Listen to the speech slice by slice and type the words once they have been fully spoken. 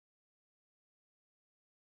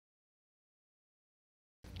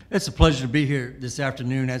It's a pleasure to be here this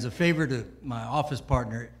afternoon. As a favor to my office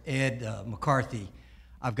partner, Ed McCarthy,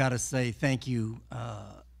 I've got to say thank you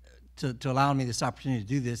to allowing me this opportunity to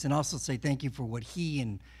do this, and also say thank you for what he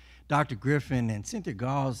and Dr. Griffin and Cynthia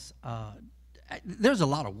Gauss, there's a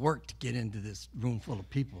lot of work to get into this room full of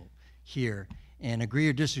people here and agree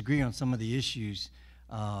or disagree on some of the issues.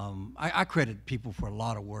 I credit people for a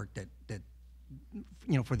lot of work that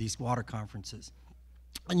for these water conferences.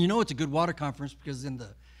 And it's a good water conference because in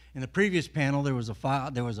the previous panel there was a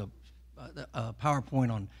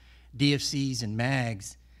PowerPoint on DFCs and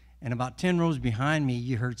mags, and about 10 rows behind me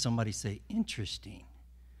you heard somebody say interesting,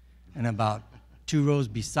 and about 2 rows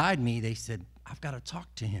beside me they said I've got to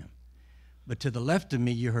talk to him, but to the left of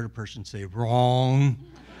me you heard a person say wrong.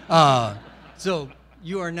 So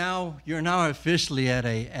you are now officially at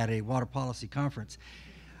a water policy conference.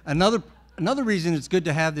 Another reason it's good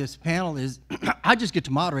to have this panel is I just get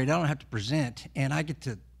to moderate. I don't have to present, and I get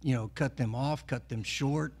to cut them off, cut them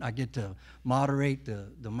short. I get to moderate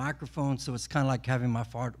the microphone, so it's kind of like having my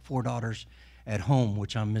 4 daughters at home,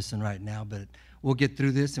 which I'm missing right now. But we'll get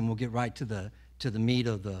through this, and we'll get right to the meat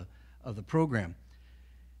of the program.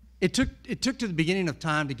 It took to the beginning of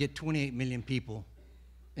time to get 28 million people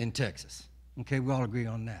in Texas. Okay, we all agree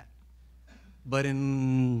on that. But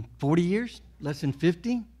in 40 years, less than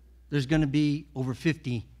 50, there's going to be over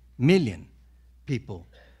 50 million people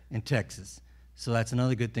in Texas. So that's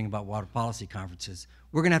another good thing about water policy conferences.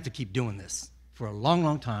 We're going to have to keep doing this for a long,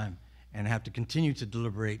 long time and have to continue to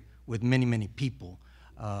deliberate with many, many people.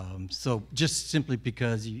 So just simply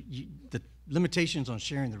because the limitations on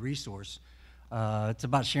sharing the resource, it's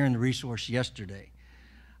about sharing the resource yesterday.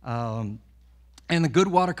 And the good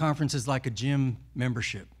water conference is like a gym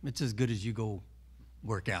membership. It's as good as you go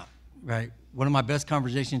work out, right? One of my best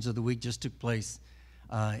conversations of the week just took place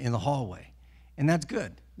in the hallway, and that's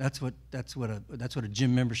good. That's what a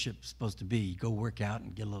gym membership is supposed to be. You go work out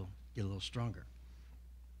and get a little stronger.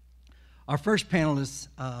 Our first panelist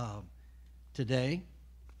today,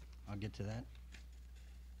 I'll get to that.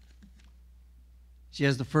 She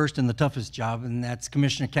has the first and the toughest job, and that's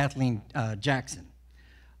Commissioner Kathleen Jackson.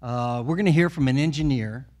 We're going to hear from an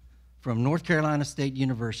engineer from North Carolina State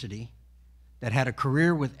University that had a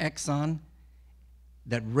career with Exxon,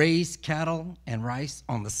 that raised cattle and rice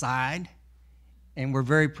on the side, and we're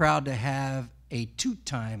very proud to have a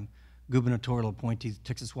 2-time gubernatorial appointee to the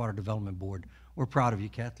Texas Water Development Board. We're proud of you,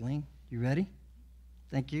 Kathleen. You ready?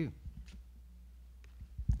 Thank you.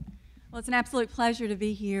 Well, it's an absolute pleasure to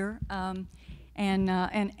be here and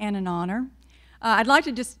an honor. I'd like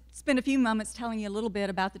to just spend a few moments telling you a little bit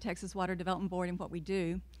about the Texas Water Development Board and what we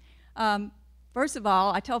do. First of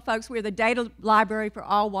all, I tell folks we're the data library for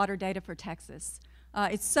all water data for Texas.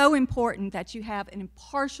 It's so important that you have an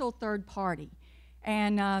impartial third party,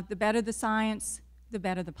 and the better the science, the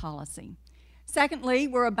better the policy. Secondly,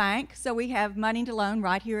 we're a bank, so we have money to loan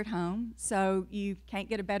right here at home, so you can't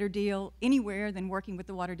get a better deal anywhere than working with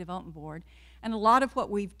the Water Development Board. And a lot of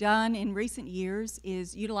what we've done in recent years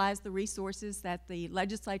is utilize the resources that the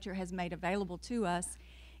legislature has made available to us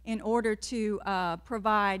in order to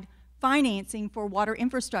provide financing for water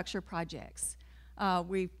infrastructure projects.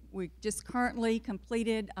 We just currently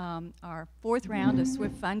completed our 4th round of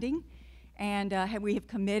SWIFT funding, and we have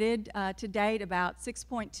committed to date about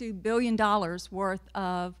 $6.2 billion worth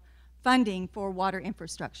of funding for water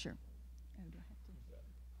infrastructure. Oh, do I have to?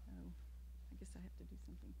 Oh, I guess I have to do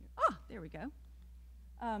something here. Ah, there we go.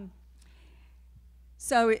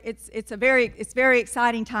 So it's very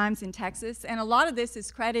exciting times in Texas, and a lot of this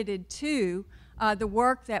is credited to the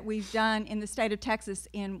work that we've done in the state of Texas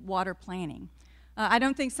in water planning. I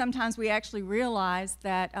don't think sometimes we actually realize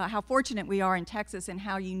that how fortunate we are in Texas and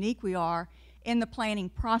how unique we are in the planning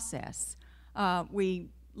process. We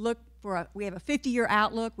have a 50-year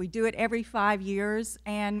outlook. We do it every 5 years,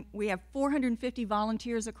 and we have 450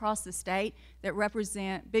 volunteers across the state that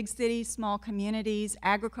represent big cities, small communities,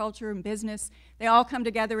 agriculture, and business. They all come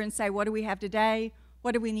together and say, what do we have today?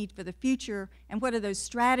 What do we need for the future? And what are those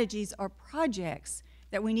strategies or projects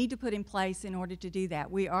that we need to put in place in order to do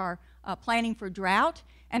that? We are planning for drought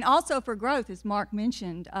and also for growth, as Mark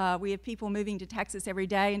mentioned. We have people moving to Texas every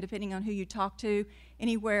day, and depending on who you talk to,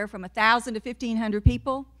 anywhere from 1,000 to 1,500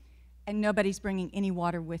 people, and nobody's bringing any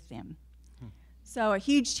water with them. So a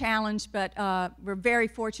huge challenge, but we're very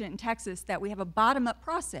fortunate in Texas that we have a bottom-up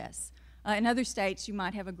process. In other states, you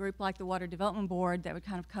might have a group like the Water Development Board that would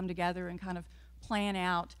kind of come together and kind of plan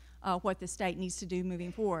out what the state needs to do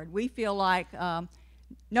moving forward. We feel like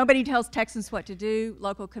nobody tells Texans what to do.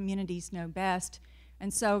 Local communities know best.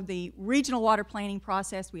 And so the regional water planning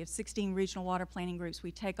process, we have 16 regional water planning groups.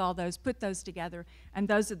 We take all those, put those together, and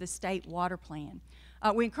those are the state water plan.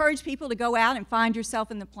 We encourage people to go out and find yourself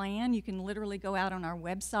in the plan. You can literally go out on our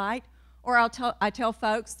website, or I tell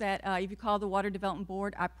folks that if you call the Water Development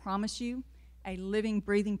Board, I promise you a living,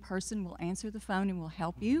 breathing person will answer the phone and will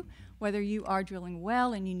help you. Whether you are drilling a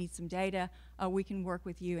well and you need some data, we can work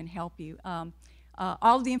with you and help you.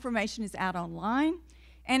 All of the information is out online.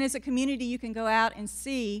 And as a community, you can go out and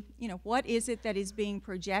see, you know, what is it that is being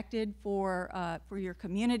projected for your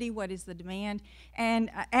community, what is the demand,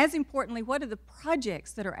 and as importantly, what are the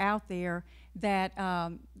projects that are out there that,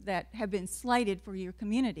 that have been slated for your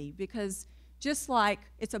community? Because just like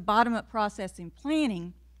it's a bottom-up process in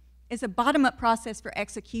planning, it's a bottom-up process for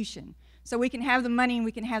execution. So we can have the money and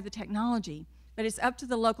we can have the technology, but it's up to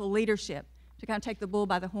the local leadership to kind of take the bull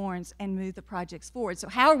by the horns and move the projects forward. So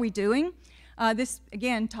how are we doing? This,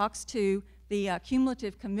 again, talks to the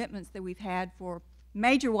cumulative commitments that we've had for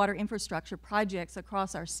major water infrastructure projects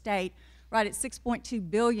across our state, right at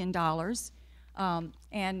 $6.2 billion.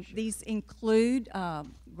 And these include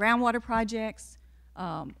groundwater projects,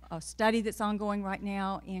 a study that's ongoing right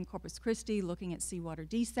now in Corpus Christi looking at seawater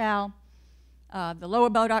desal, the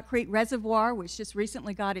Lower Bodot Creek Reservoir, which just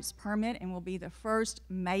recently got its permit and will be the first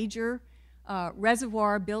major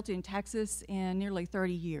reservoir built in Texas in nearly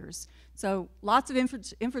 30 years. So lots of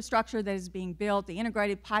infrastructure that is being built, the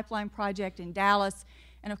integrated pipeline project in Dallas,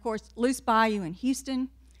 and of course Loose Bayou in Houston,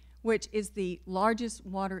 which is the largest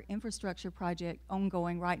water infrastructure project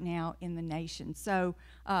ongoing right now in the nation. So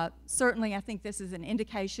certainly I think this is an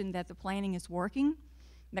indication that the planning is working,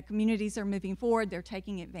 that communities are moving forward, they're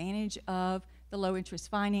taking advantage of the low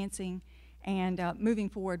interest financing, and moving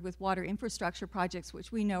forward with water infrastructure projects,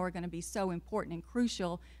 which we know are going to be so important and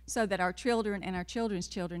crucial so that our children and our children's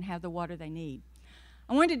children have the water they need.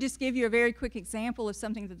 I wanted to just give you a very quick example of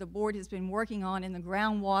something that the board has been working on in the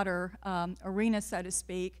groundwater arena, so to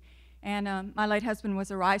speak. And my late husband was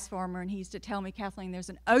a rice farmer, and he used to tell me, Kathleen, there's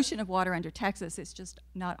an ocean of water under Texas. It's just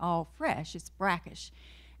not all fresh, it's brackish.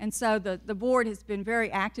 And so the board has been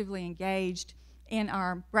very actively engaged in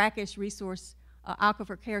our brackish resource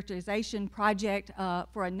aquifer characterization project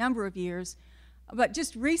for a number of years, but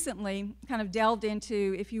just recently kind of delved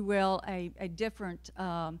into, if you will, a different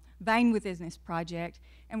vein within this project,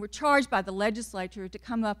 and were charged by the legislature to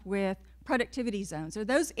come up with productivity zones, or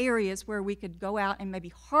those areas where we could go out and maybe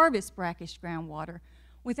harvest brackish groundwater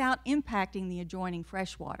without impacting the adjoining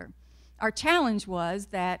freshwater. Our challenge was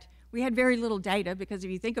that we had very little data, because if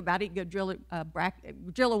you think about it, you go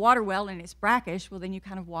drill a water well and it's brackish, well then you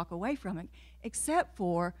kind of walk away from it, except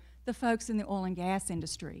for the folks in the oil and gas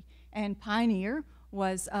industry. And Pioneer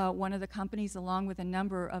was one of the companies, along with a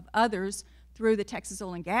number of others through the Texas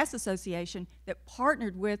Oil and Gas Association, that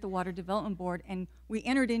partnered with the Water Development Board, and we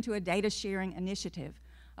entered into a data sharing initiative.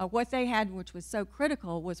 What they had, which was so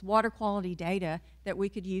critical, was water quality data that we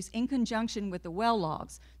could use in conjunction with the well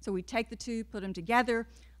logs. So we take the two, put them together.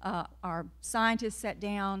 Our scientists sat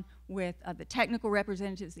down with the technical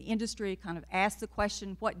representatives, the industry, kind of asked the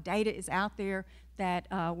question, what data is out there that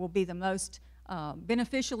will be the most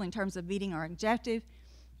beneficial in terms of meeting our objective?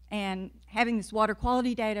 And having this water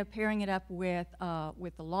quality data, pairing it up with the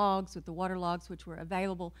logs, with the water logs which were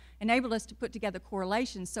available, enabled us to put together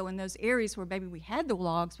correlations. So in those areas where maybe we had the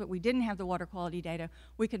logs but we didn't have the water quality data,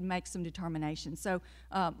 we could make some determinations. So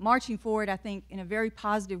marching forward, I think, in a very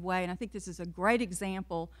positive way, and I think this is a great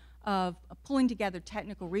example of pulling together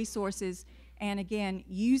technical resources and, again,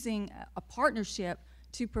 using a partnership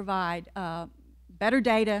to provide better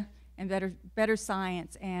data and better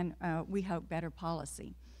science and, we hope, better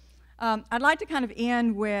policy. I'd like to kind of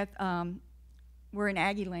end with, we're in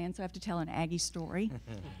Aggie land, so I have to tell an Aggie story.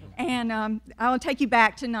 And I will take you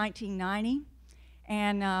back to 1990.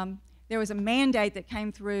 And there was a mandate that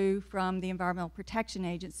came through from the Environmental Protection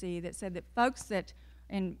Agency that said that folks that,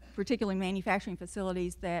 and particularly manufacturing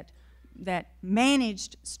facilities that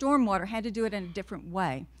managed stormwater, had to do it in a different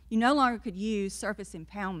way. You no longer could use surface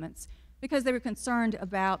impoundments because they were concerned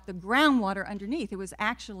about the groundwater underneath. It was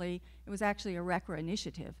actually a RCRA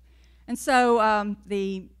initiative. And so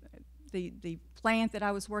the plant that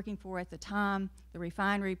I was working for at the time, the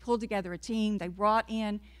refinery, pulled together a team. They brought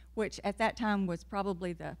in, which at that time was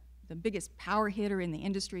probably the biggest power hitter in the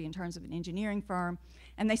industry in terms of an engineering firm,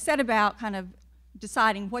 and they set about kind of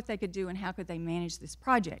deciding what they could do and how could they manage this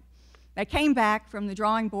project. They came back from the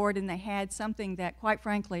drawing board and they had something that, quite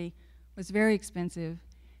frankly, was very expensive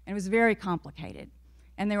and was very complicated.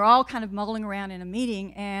 And they were all kind of mulling around in a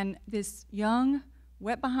meeting, and this young,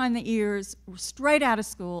 wet behind the ears, straight out of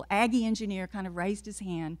school, Aggie engineer kind of raised his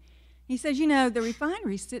hand. He says, you know, the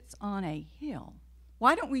refinery sits on a hill.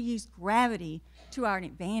 why don't we use gravity to our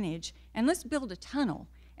advantage, and let's build a tunnel,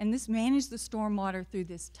 and let's manage the stormwater through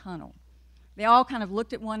this tunnel. They all kind of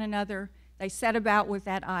looked at one another. They set about with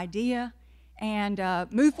that idea and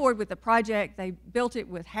moved forward with the project. They built it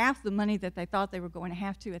with half the money that they thought they were going to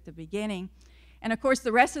have to at the beginning. And of course,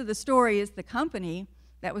 the rest of the story is the company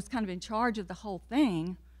that was kind of in charge of the whole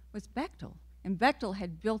thing was Bechtel. And Bechtel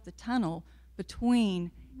had built the tunnel between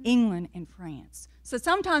England and France. So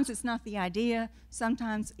sometimes it's not the idea,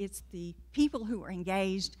 sometimes it's the people who are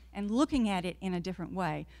engaged and looking at it in a different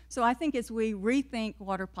way. So I think as we rethink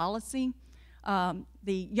water policy,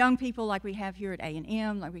 the young people like we have here at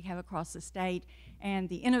A&M, like we have across the state, and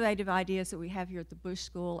the innovative ideas that we have here at the Bush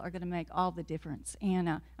School are going to make all the difference. And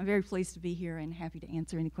I'm very pleased to be here and happy to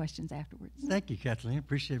answer any questions afterwards. Thank you, Kathleen.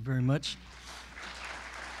 Appreciate it very much.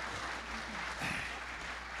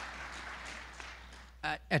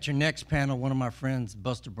 At your next panel, one of my friends,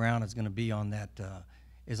 Buster Brown, is going to be on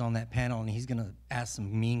that panel, and he's going to ask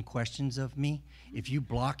some mean questions of me. If you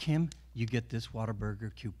block him, you get this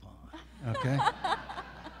Whataburger coupon. Okay?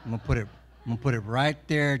 I'm gonna put it right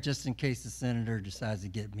there just in case the senator decides to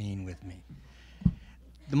get mean with me.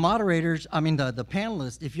 The moderators, the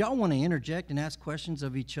panelists, if y'all want to interject and ask questions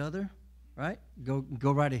of each other, right?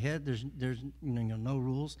 Go right ahead. There's no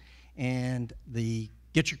rules, and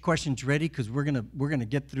get your questions ready because we're gonna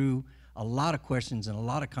get through a lot of questions and a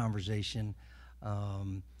lot of conversation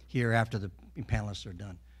here after the panelists are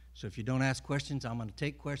done. So if you don't ask questions, I'm going to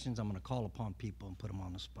take questions. I'm going to call upon people and put them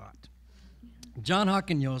on the spot. John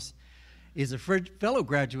Hockenyos is a fellow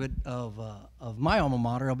graduate of my alma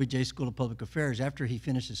mater, LBJ School of Public Affairs. After he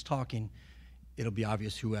finishes talking, it'll be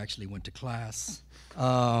obvious who actually went to class.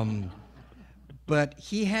 But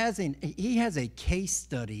he has a case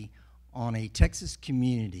study on a Texas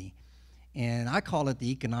community, and I call it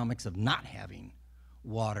the economics of not having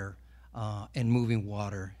water and moving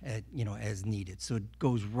water as needed. So it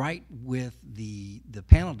goes right with the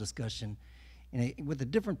panel discussion with a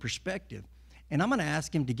different perspective. And I'm going to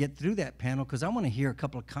ask him to get through that panel because I want to hear a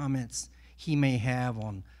couple of comments he may have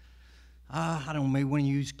on, I don't know, maybe when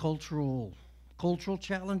you use cultural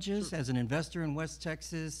challenges as an investor in West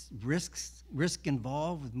Texas, risk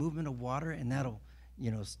involved with movement of water, and that'll,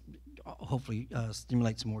 hopefully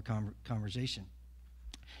stimulate some more conversation.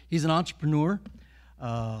 He's an entrepreneur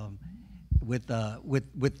with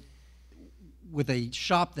a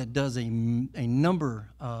shop that does a number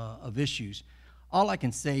of issues. All I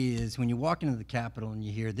can say is when you walk into the Capitol and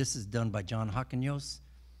you hear this is done by John Hockenyos,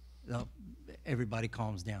 everybody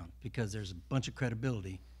calms down because there's a bunch of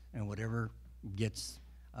credibility in whatever gets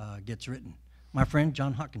written. My friend,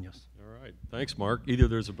 John Hockenyos. All right. Thanks, Mark. Either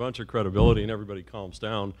there's a bunch of credibility and everybody calms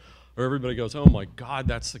down, or everybody goes, oh my God,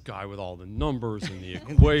 that's the guy with all the numbers and the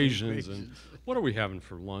equations, and what are we having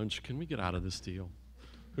for lunch? Can we get out of this deal?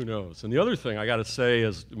 Who knows? And the other thing I got to say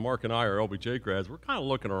is Mark and I are LBJ grads. We're kind of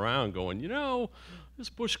looking around going, this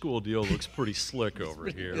Bush School deal looks pretty slick over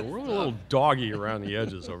here. We're a little doggy around the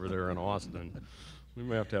edges over there in Austin. We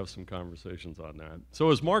may have to have some conversations on that. So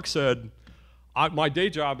as Mark said, my day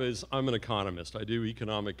job is I'm an economist. I do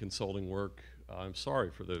economic consulting work. I'm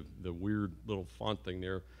sorry for the weird little font thing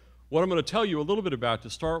there. What I'm going to tell you a little bit about to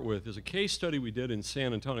start with is a case study we did in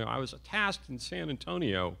San Antonio. I was tasked in San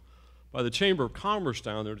Antonio by the Chamber of Commerce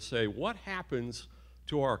down there to say, what happens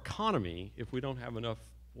to our economy if we don't have enough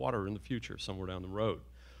water in the future somewhere down the road?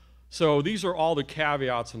 So these are all the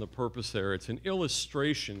caveats and the purpose there. It's an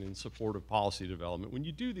illustration in support of policy development. When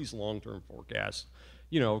you do these long-term forecasts,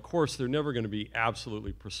 of course, they're never going to be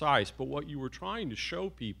absolutely precise, but what you were trying to show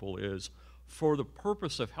people is for the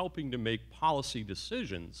purpose of helping to make policy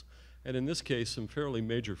decisions, and in this case, some fairly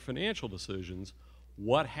major financial decisions,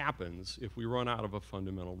 what happens if we run out of a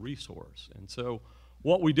fundamental resource? And so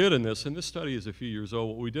what we did in this, and this study is a few years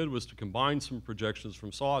old, what we did was to combine some projections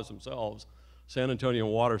from SAWS themselves, San Antonio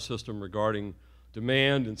Water System, regarding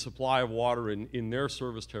demand and supply of water in their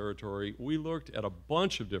service territory. We looked at a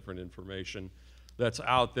bunch of different information that's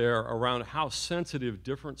out there around how sensitive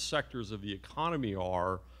different sectors of the economy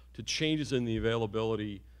are to changes in the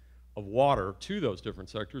availability of water to those different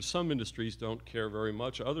sectors. Some industries don't care very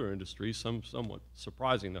much. Other industries, somewhat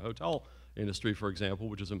surprising. The hotel industry, for example,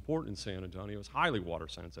 which is important in San Antonio, is highly water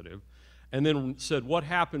sensitive. And then said, what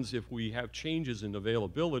happens if we have changes in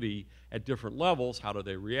availability at different levels? How do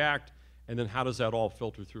they react? And then how does that all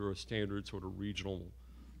filter through a standard sort of regional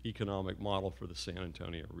economic model for the San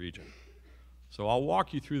Antonio region? So I'll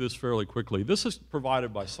walk you through this fairly quickly. This is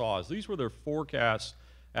provided by SAWS. These were their forecasts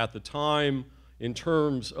at the time in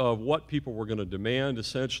terms of what people were going to demand.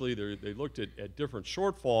 Essentially, they looked at different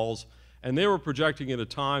shortfalls, and they were projecting at a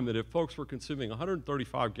time that if folks were consuming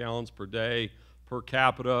 135 gallons per day per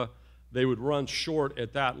capita. They would run short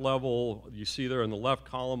at that level. You see there in the left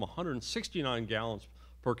column, 169 gallons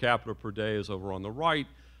per capita per day is over on the right.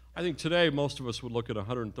 I think today most of us would look at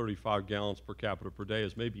 135 gallons per capita per day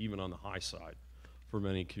as maybe even on the high side for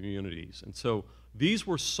many communities. And so these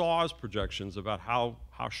were SAWS projections about how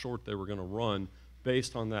short they were going to run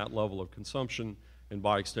based on that level of consumption and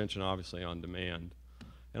by extension, obviously, on demand.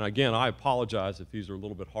 And again, I apologize if these are a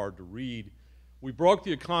little bit hard to read. We broke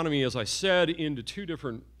the economy, as I said, into two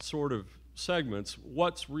different sort of segments.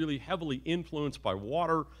 What's really heavily influenced by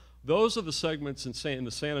water? Those are the segments in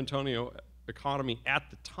the San Antonio economy at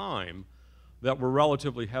the time that were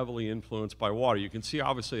relatively heavily influenced by water. You can see,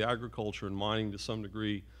 obviously, agriculture and mining to some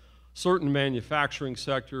degree, certain manufacturing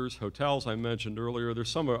sectors, hotels I mentioned earlier. There's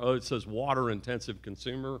some, it says water-intensive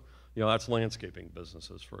consumer. You know, that's landscaping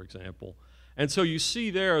businesses, for example. And so you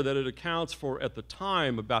see there that it accounts for, at the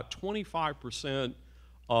time, about 25%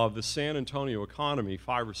 of the San Antonio economy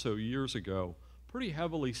 5 or so years ago, pretty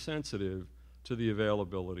heavily sensitive to the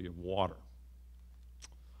availability of water.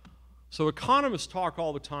 So economists talk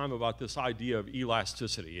all the time about this idea of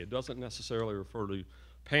elasticity. It doesn't necessarily refer to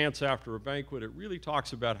pants after a banquet. It really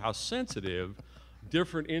talks about how sensitive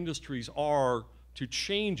different industries are to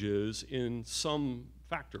changes in some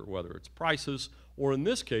factor, whether it's prices or, in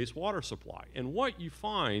this case, water supply. And what you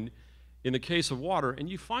find in the case of water, and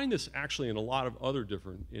you find this actually in a lot of other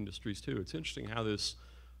different industries too, it's interesting how this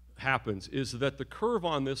happens, is that the curve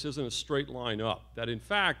on this isn't a straight line up. That, in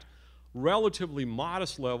fact, relatively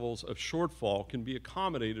modest levels of shortfall can be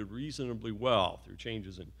accommodated reasonably well through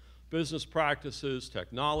changes in business practices,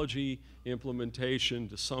 technology, implementation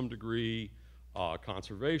to some degree,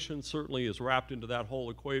 conservation certainly is wrapped into that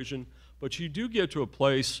whole equation. But you do get to a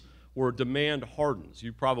place where demand hardens.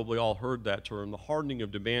 You've probably all heard that term. The hardening of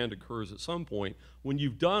demand occurs at some point when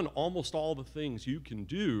you've done almost all the things you can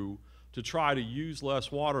do to try to use less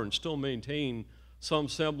water and still maintain some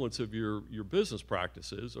semblance of your business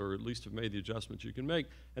practices, or at least have made the adjustments you can make.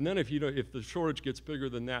 And then if the shortage gets bigger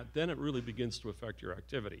than that, then it really begins to affect your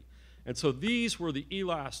activity. And so these were the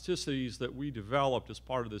elasticities that we developed as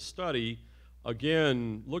part of this study,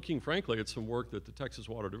 again, looking frankly at some work that the Texas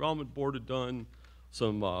Water Development Board had done,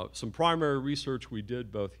 some primary research we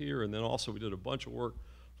did both here, and then also we did a bunch of work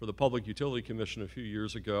for the Public Utility Commission a few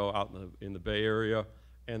years ago out in the Bay Area,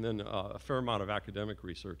 and then a fair amount of academic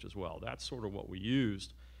research as well. That's sort of what we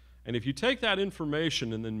used. And if you take that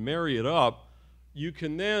information and then marry it up, you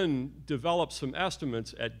can then develop some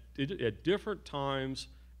estimates at different times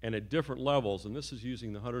and at different levels, and this is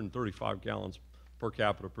using the 135 gallons per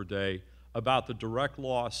capita per day, about the direct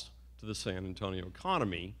loss to the San Antonio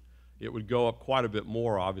economy. It would go up quite a bit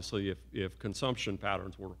more, obviously, if consumption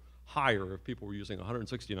patterns were higher, if people were using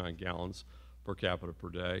 169 gallons per capita per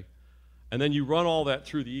day. And then you run all that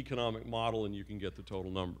through the economic model and you can get the total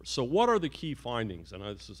numbers. So what are the key findings? And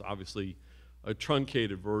this is obviously a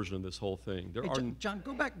truncated version of this whole thing. John,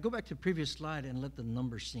 go back to the previous slide and let the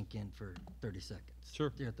numbers sink in for 30 seconds.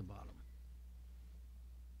 Sure. There at the bottom.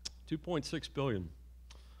 2.6 billion.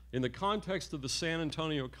 In the context of the San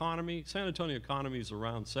Antonio economy is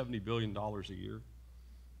around $70 billion a year.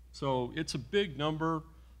 So it's a big number,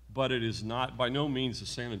 but it is not, by no means is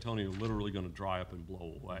San Antonio literally going to dry up and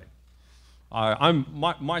blow away.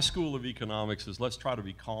 My school of economics is let's try to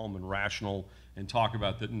be calm and rational and talk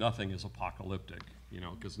about that nothing is apocalyptic,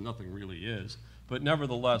 because nothing really is. But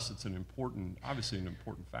nevertheless, it's obviously an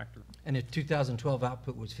important factor. And if 2012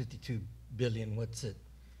 output was 52 billion, what's it?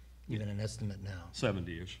 Even an estimate now?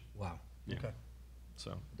 70-ish. Wow. Yeah. Okay.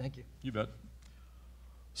 So. Thank you. You bet.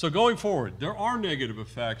 So going forward, there are negative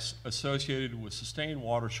effects associated with sustained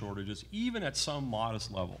water shortages, even at some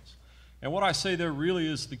modest levels. And what I say there really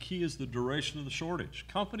is the key is the duration of the shortage.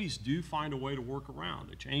 Companies do find a way to work around.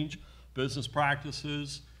 They change business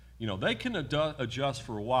practices. They can adjust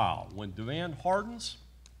for a while. When demand hardens,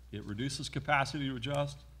 it reduces capacity to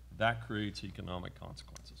adjust. That creates economic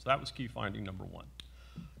consequences. That was key finding number one.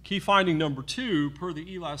 Key finding number two, per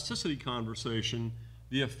the elasticity conversation,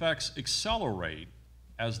 the effects accelerate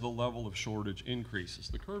as the level of shortage increases.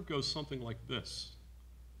 The curve goes something like this.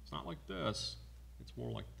 It's not like this, it's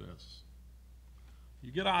more like this.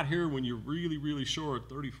 You get out here when you're really, really short,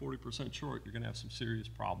 30, 40% short, you're gonna have some serious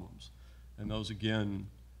problems. And those, again,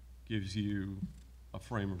 gives you a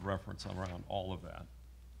frame of reference around all of that.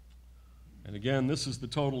 And again, this is the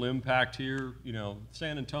total impact here.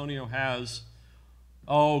 San Antonio has,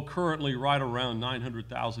 currently right around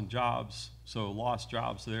 900,000 jobs. So lost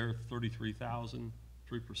jobs there, 33,000,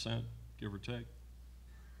 3%, give or take.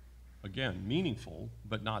 Again, meaningful,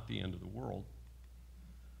 but not the end of the world.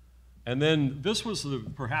 And then this was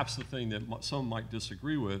perhaps the thing that some might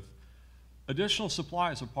disagree with. additional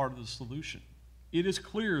supply is a part of the solution. It is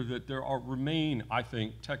clear that there remain, I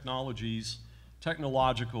think, technological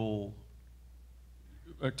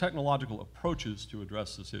approaches to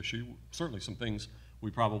address this issue. Certainly some things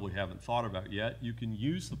we probably haven't thought about yet. You can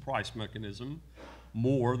use the price mechanism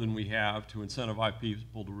more than we have to incentivize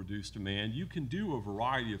people to reduce demand. You can do a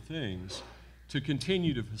variety of things to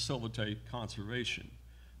continue to facilitate conservation.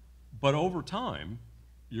 But over time,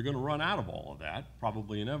 you're going to run out of all of that,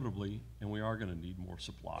 probably inevitably, and we are going to need more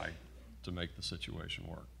supply to make the situation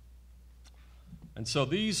work. And so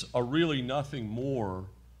these are really nothing more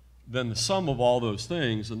than the sum of all those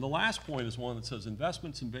things. And the last point is one that says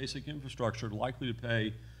investments in basic infrastructure are likely to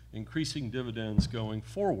pay increasing dividends going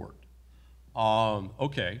forward.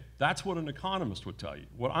 Okay, that's what an economist would tell you.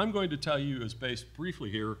 What I'm going to tell you is based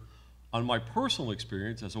briefly here on my personal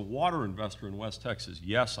experience as a water investor in West Texas.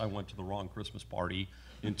 Yes, I went to the wrong Christmas party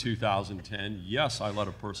in 2010. Yes, I let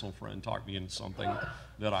a personal friend talk me into something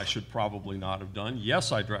that I should probably not have done.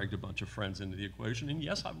 Yes, I dragged a bunch of friends into the equation. And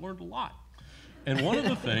yes, I've learned a lot. And one of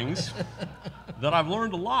the things that I've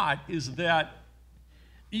learned a lot is that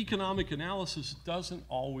economic analysis doesn't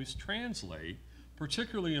always translate,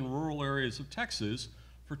 particularly in rural areas of Texas,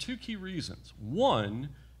 for two key reasons. One,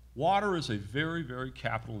 water is a very, very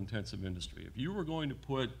capital-intensive industry. If you were going to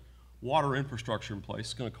put water infrastructure in place,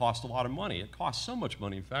 it's going to cost a lot of money. It costs so much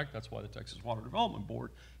money, in fact, that's why the Texas Water Development Board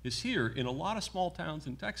is here. In a lot of small towns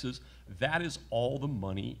in Texas, that is all the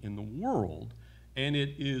money in the world, and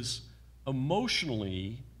it is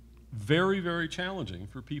emotionally very, very challenging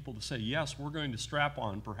for people to say, yes, we're going to strap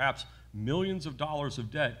on perhaps millions of dollars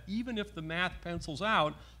of debt, even if the math pencils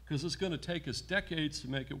out, because it's going to take us decades to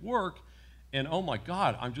make it work. And oh my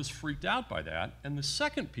God, I'm just freaked out by that. And the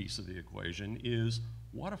second piece of the equation is,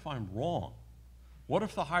 what if I'm wrong? What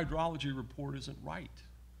if the hydrology report isn't right?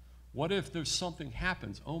 What if there's something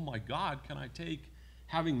happens? Oh my God, can I take,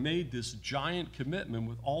 having made this giant commitment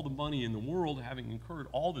with all the money in the world, having incurred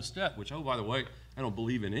all this debt, which, oh, by the way, I don't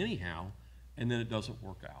believe in anyhow, and then it doesn't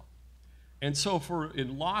work out. And so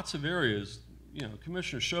in lots of areas, you know,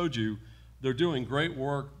 Commissioner showed you, they're doing great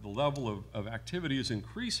work, the level of activity is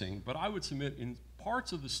increasing, but I would submit in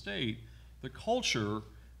parts of the state, the culture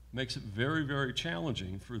makes it very, very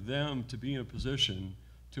challenging for them to be in a position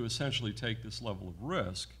to essentially take this level of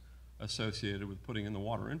risk associated with putting in the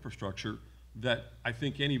water infrastructure that I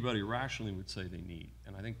think anybody rationally would say they need.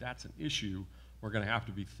 And I think that's an issue we're going to have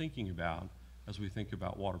to be thinking about as we think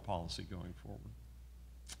about water policy going forward.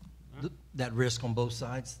 That risk on both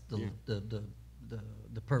sides, the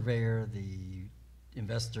purveyor, the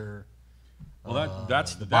investor, well,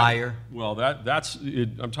 that's the buyer. That's it.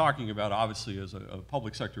 I'm talking about obviously as a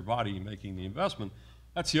public sector body making the investment.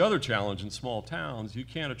 That's the other challenge in small towns. You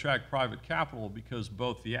can't attract private capital because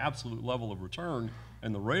both the absolute level of return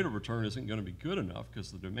and the rate of return isn't going to be good enough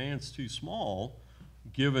because the demand's too small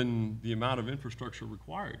given the amount of infrastructure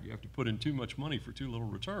required. You have to put in too much money for too little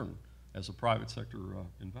return as a private sector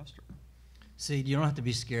investor. See, you don't have to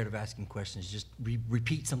be scared of asking questions. Just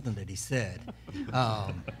repeat something that he said.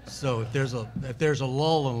 So if there's a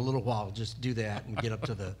lull in a little while, just do that and get up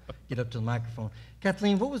to the microphone.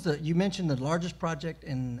 Kathleen, what was you mentioned the largest project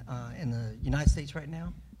in the United States right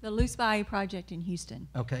now? The Luce Bayou project in Houston.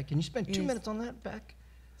 Okay, can you spend 2 minutes on that, Beck?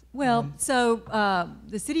 Well, so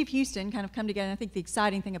the city of Houston kind of come together. I think the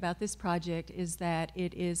exciting thing about this project is that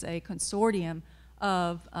it is a consortium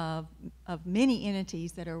of many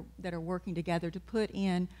entities that are working together to put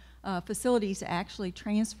in facilities to actually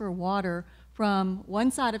transfer water from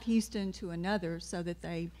one side of Houston to another so that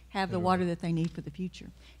they have the water that they need for the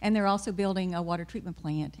future. And they're also building a water treatment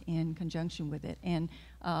plant in conjunction with it. And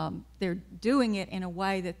they're doing it in a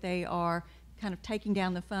way that they are kind of taking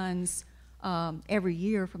down the funds every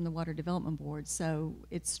year from the Water Development Board. So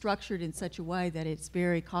it's structured in such a way that it's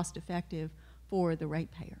very cost effective for the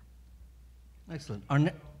ratepayer. Excellent.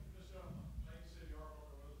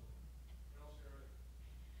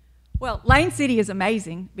 Well, Lane City is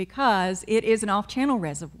amazing because it is an off-channel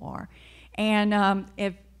reservoir, and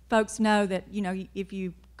if folks know that, you know, if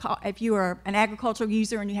you are an agricultural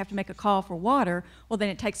user and you have to make a call for water, well, then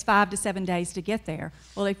it takes 5 to 7 days to get there.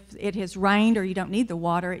 Well, if it has rained or you don't need the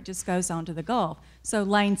water, it just goes on to the Gulf. So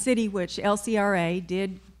Lane City, which LCRA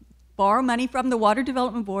did borrow money from the Water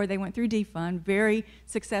Development Board, they went through defund, very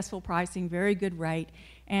successful pricing, very good rate,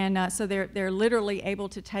 and so they're literally able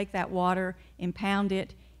to take that water, impound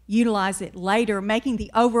it, utilize it later, making the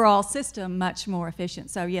overall system much more efficient.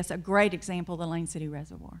 So yes, a great example, the Lane City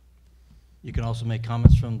Reservoir. You can also make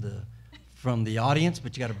comments from the audience,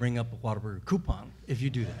 but you got to bring up a Whataburger coupon if you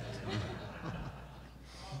do that.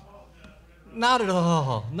 Not at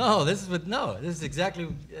all. No, this is exactly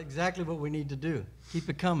what we need to do. Keep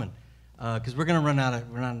it coming, because we're going to run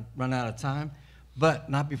out of time, but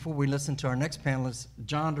not before we listen to our next panelist,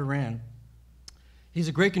 John Durand. He's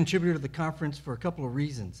a great contributor to the conference for a couple of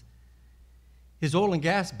reasons. His oil and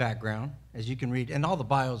gas background, as you can read, and all the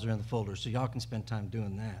bios are in the folder, so y'all can spend time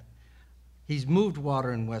doing that. He's moved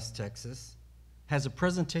water in West Texas, has a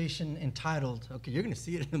presentation entitled, okay, you're going to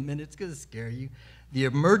see it in a minute, it's going to scare you, The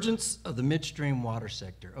Emergence of the Midstream Water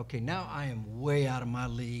Sector. Okay, now I am way out of my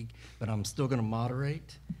league, but I'm still going to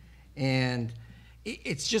moderate. And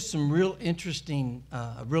it's just some real interesting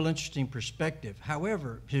perspective.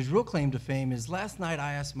 However, his real claim to fame is last night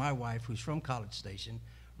I asked my wife, who's from College Station,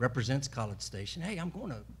 represents College Station, hey, I'm going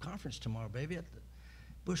to a conference tomorrow, baby, at the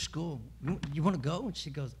Bush School. You want to go? And she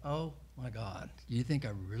goes, oh, my God, do you think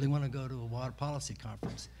I really want to go to a water policy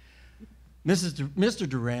conference? Mr.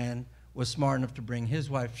 Durand was smart enough to bring his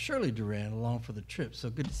wife, Shirley Durand, along for the trip.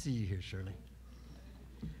 So good to see you here, Shirley.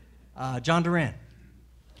 John Durand.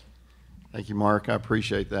 Thank you, Mark. I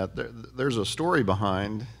appreciate that. There's a story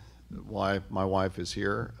behind why my wife is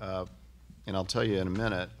here, and I'll tell you in a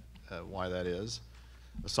minute why that is,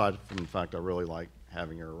 aside from the fact I really like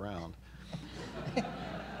having her around.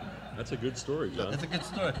 That's a good story, John. That's a good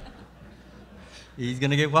story. He's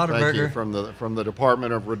going to get Whataburger. Thank you from the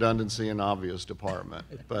Department of Redundancy and Obvious Department.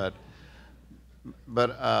 But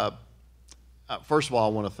first of all,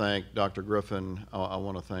 I want to thank Dr. Griffin. I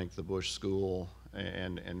want to thank the Bush School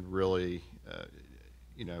and really,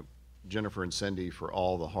 Jennifer and Cindy for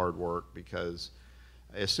all the hard work, because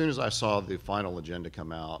as soon as I saw the final agenda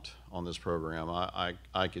come out on this program,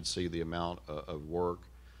 I could see the amount of work,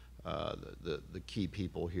 the key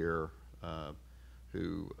people here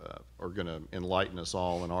who are going to enlighten us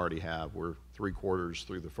all and already have. We're 3/4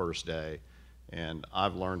 through the first day, and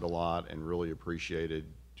I've learned a lot and really appreciated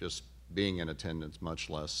just being in attendance, much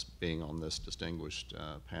less being on this distinguished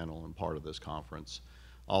panel and part of this conference.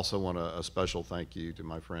 Also want a special thank you to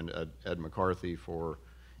my friend Ed McCarthy for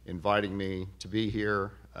inviting me to be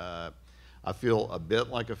here. I feel a bit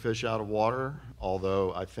like a fish out of water,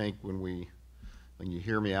 although I think when you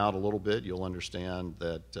hear me out a little bit, you'll understand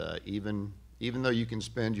that even though you can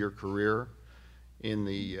spend your career in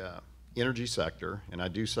the energy sector, and I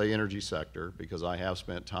do say energy sector because I have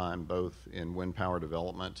spent time both in wind power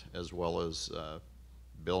development as well as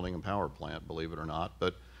building a power plant, believe it or not.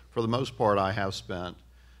 But for the most part, I have spent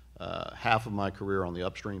half of my career on the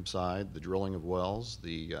upstream side, the drilling of wells,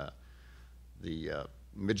 the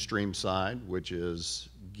midstream side, which is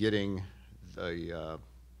getting the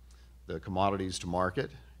commodities to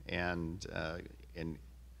market, and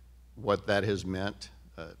what that has meant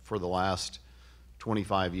for the last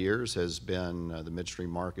 25 years has been the midstream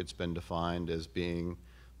market's been defined as being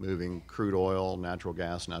moving crude oil, natural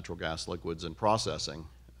gas liquids, and processing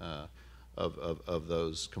of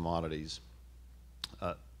those commodities.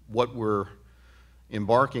 What we're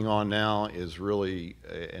embarking on now is really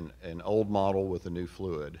an old model with a new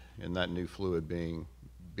fluid, and that new fluid being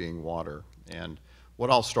water. And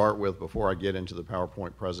what I'll start with before I get into the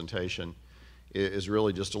PowerPoint presentation is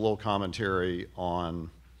really just a little commentary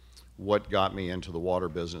on what got me into the water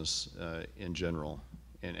business in general.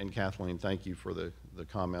 And Kathleen, thank you for the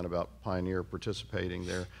comment about Pioneer participating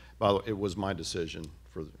there. By the way, it was my decision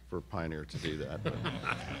for Pioneer to do that. But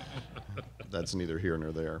that's neither here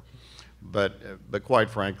nor there. But quite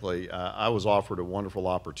frankly, I was offered a wonderful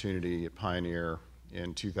opportunity at Pioneer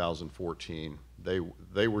in 2014.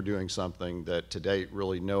 They were doing something that to date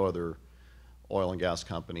really no other oil and gas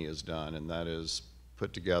company has done, and that is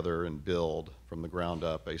put together and build from the ground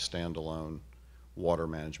up a standalone water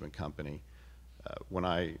management company. When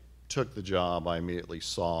I took the job, I immediately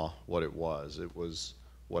saw what it was. It was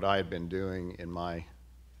what I had been doing in my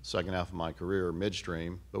second half of my career,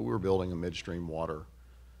 midstream, but we were building a midstream water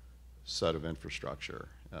set of infrastructure.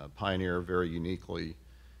 Pioneer, very uniquely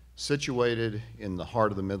situated in the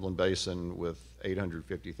heart of the Midland Basin with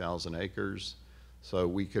 850,000 acres. So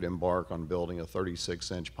we could embark on building a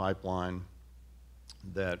 36-inch pipeline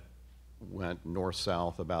that went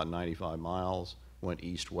north-south about 95 miles, went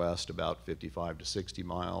east-west about 55 to 60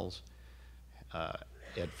 miles.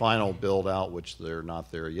 At final build-out, which they're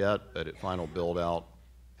not there yet, but at final build-out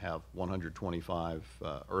have 125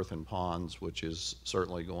 earthen ponds, which is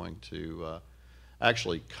certainly going to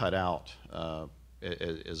actually cut out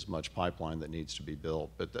as much pipeline that needs to be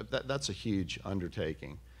built. But that's a huge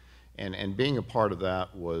undertaking. And being a part of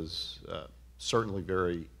that was certainly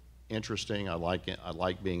very interesting. I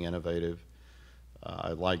like being innovative.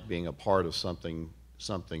 I like being a part of something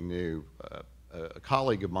new. A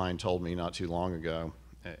colleague of mine told me not too long ago,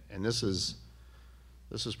 and this is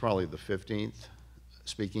This is probably the 15th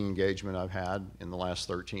speaking engagement I've had in the last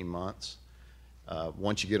 13 months.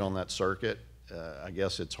 Once you get on that circuit, I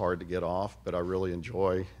guess it's hard to get off, but I really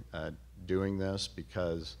enjoy doing this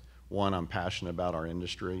because, one, I'm passionate about our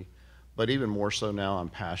industry, but even more so now, I'm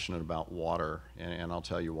passionate about water, and I'll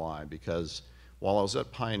tell you why. Because while I was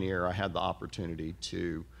at Pioneer, I had the opportunity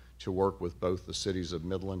to work with both the cities of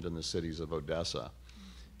Midland and the cities of Odessa.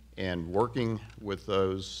 And working with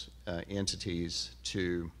those entities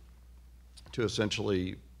to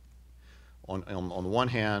essentially, on the one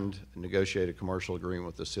hand, negotiate a commercial agreement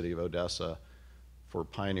with the city of Odessa for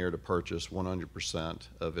Pioneer to purchase 100%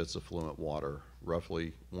 of its effluent water,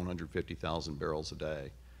 roughly 150,000 barrels a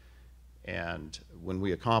day. And when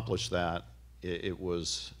we accomplished that, it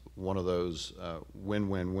was one of those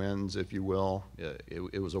win-win-wins, if you will.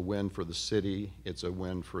 It was a win for the city, it's a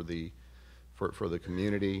win for the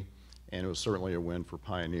community, and it was certainly a win for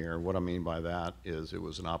Pioneer. What I mean by that is it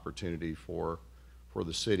was an opportunity for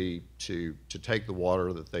the city to take the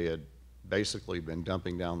water that they had basically been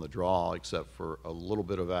dumping down the draw, except for a little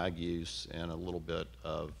bit of ag use and a little bit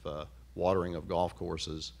of watering of golf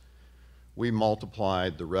courses. We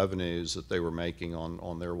multiplied the revenues that they were making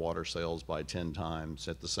on their water sales by 10 times.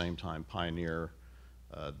 At the same time,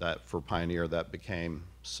 for Pioneer, that became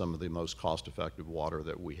some of the most cost-effective water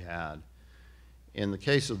that we had. In the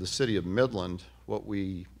case of the city of Midland, what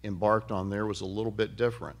we embarked on there was a little bit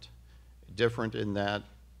different. Different in that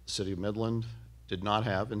the city of Midland did not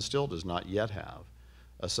have, and still does not yet have,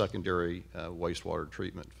 a secondary wastewater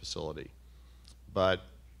treatment facility. But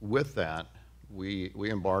with that, we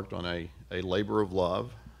embarked on a labor of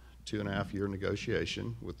love, 2.5-year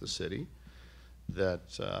negotiation with the city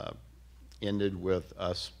that ended with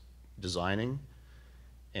us designing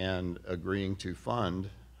and agreeing to fund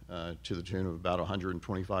to the tune of about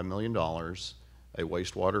 $125 million, a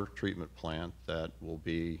wastewater treatment plant that will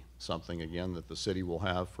be something, again, that the city will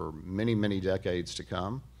have for many, many decades to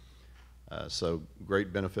come. So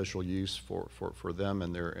great beneficial use for them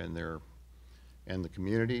and the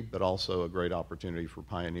community, but also a great opportunity for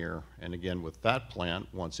Pioneer. And again, with that plant,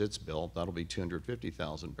 once it's built, that'll be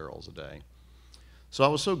 250,000 barrels a day. So I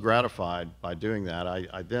was so gratified by doing that.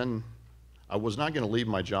 I was not going to leave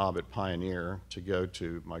my job at Pioneer to go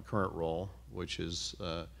to my current role, which is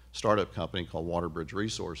a startup company called WaterBridge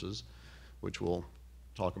Resources, which we'll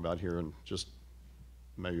talk about here in just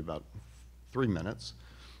maybe about 3 minutes.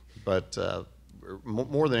 But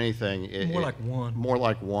more than anything, More like one. More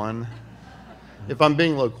like one. If I'm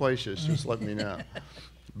being loquacious, just let me know.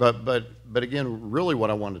 But again, really what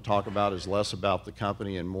I wanted to talk about is less about the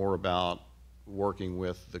company and more about working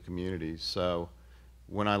with the community. So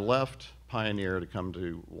when I left Pioneer to come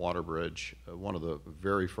to WaterBridge, one of the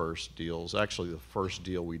very first deals, actually the first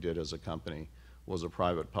deal we did as a company, was a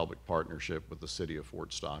private-public partnership with the city of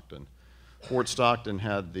Fort Stockton. Fort Stockton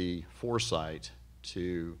had the foresight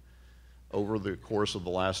to, over the course of the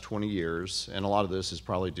last 20 years, and a lot of this is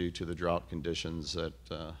probably due to the drought conditions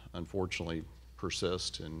that unfortunately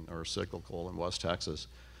persist and are cyclical in West Texas,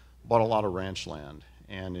 bought a lot of ranch land,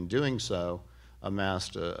 and in doing so,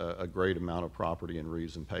 amassed a great amount of property in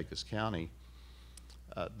Reeves and Pecos County.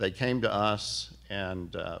 They came to us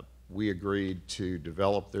and we agreed to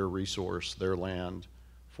develop their resource, their land,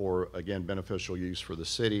 for, again, beneficial use for the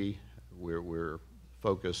city. We're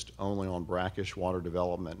focused only on brackish water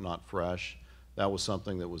development, not fresh. That was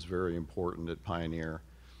something that was very important at Pioneer.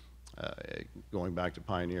 Going back to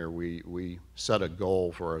Pioneer, we set a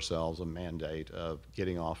goal for ourselves, a mandate of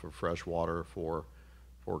getting off of fresh water for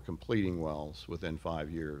completing wells within 5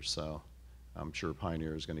 years. So I'm sure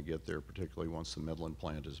Pioneer is going to get there, particularly once the Midland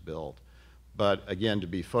plant is built. But again, to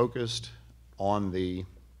be focused on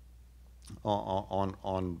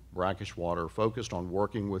on brackish water, focused on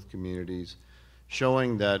working with communities,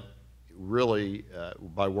 showing that really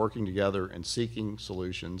by working together and seeking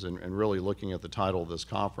solutions and really looking at the title of this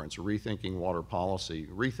conference, Rethinking Water Policy,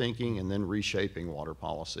 rethinking and then reshaping water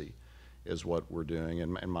policy is what we're doing.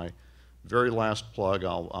 And my very last plug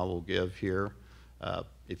I will give here,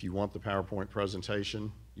 if you want the PowerPoint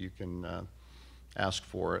presentation, you can ask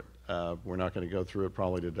for it. We're not going to go through it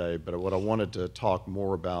probably today, but what I wanted to talk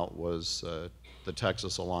more about was the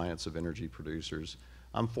Texas Alliance of Energy Producers.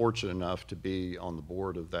 I'm fortunate enough to be on the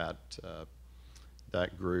board of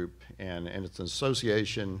that group, and it's an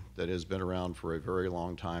association that has been around for a very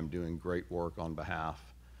long time doing great work on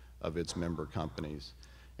behalf of its member companies.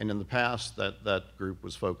 And in the past, that group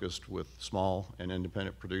was focused with small and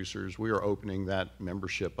independent producers. We are opening that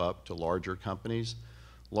membership up to larger companies,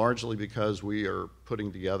 largely because we are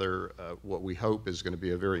putting together what we hope is going to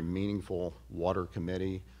be a very meaningful water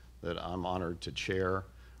committee that I'm honored to chair,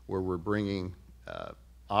 where we're bringing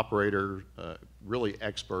operator, really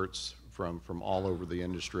experts from all over the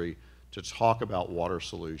industry to talk about water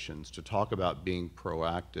solutions, to talk about being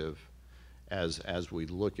proactive as we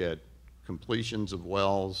look at completions of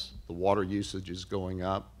wells. The water usage is going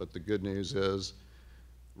up, but the good news is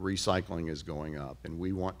recycling is going up, and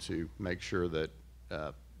we want to make sure that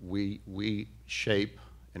we shape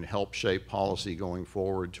and help shape policy going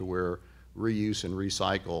forward to where reuse and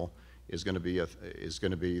recycle is going to be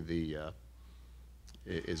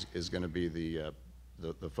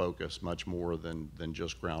the focus much more than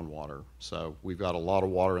just groundwater. So we've got a lot of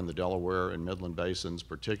water in the Delaware and Midland basins,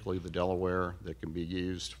 particularly the Delaware, that can be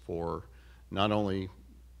used for not only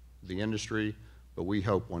the industry, but we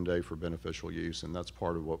hope one day for beneficial use, and that's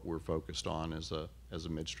part of what we're focused on as a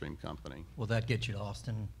midstream company. Will that get you to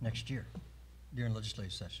Austin next year during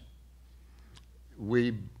legislative session?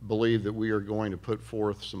 We believe that we are going to put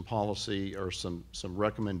forth some policy or some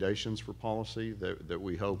recommendations for policy that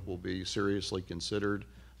we hope will be seriously considered,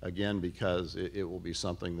 again, because it will be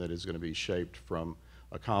something that is going to be shaped from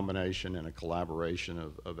a combination and a collaboration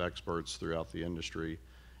of experts throughout the industry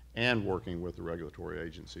and working with the regulatory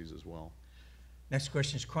agencies as well. Next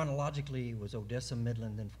question is, chronologically, was Odessa,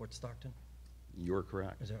 Midland, then Fort Stockton? You're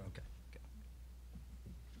correct. Is that okay?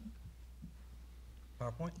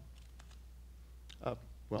 PowerPoint?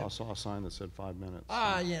 Well, I saw a sign that said 5 minutes.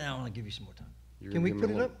 Yeah, I want to give you some more time. You're Can we gonna give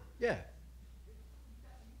put me it a up? Yeah.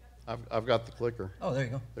 I've got the clicker. Oh, there you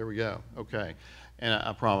go. There we go. Okay. And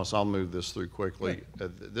I promise I'll move this through quickly.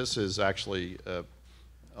 This is actually,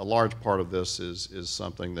 a large part of this is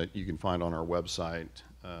something that you can find on our website.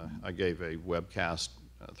 I gave a webcast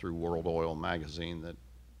through World Oil magazine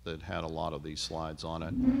that had a lot of these slides on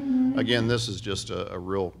it. Again, this is just a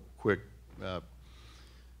real quick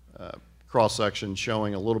cross-section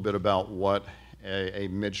showing a little bit about what a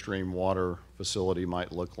midstream water facility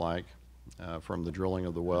might look like, from the drilling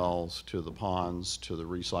of the wells to the ponds to the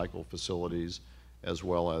recycle facilities, as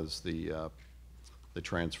well as the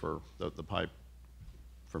transfer, the pipe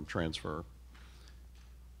from transfer.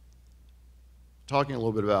 Talking a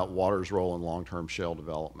little bit about water's role in long-term shale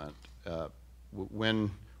development. When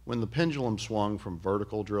the pendulum swung from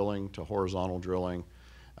vertical drilling to horizontal drilling,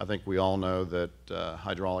 I think we all know that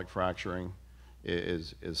hydraulic fracturing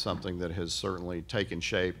is something that has certainly taken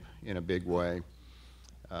shape in a big way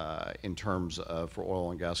in terms of for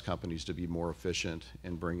oil and gas companies to be more efficient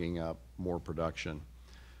in bringing up more production.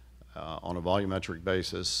 On a volumetric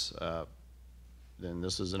basis, then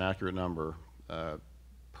this is an accurate number,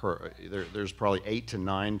 there's probably 8 to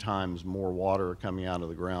 9 times more water coming out of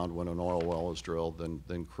the ground when an oil well is drilled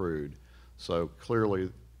than crude. So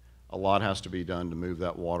clearly a lot has to be done to move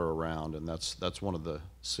that water around, and that's one of the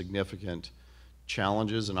significant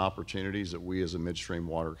challenges and opportunities that we as a midstream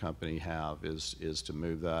water company have is to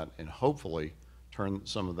move that and hopefully turn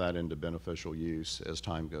some of that into beneficial use as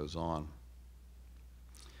time goes on.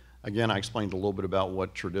 Again, I explained a little bit about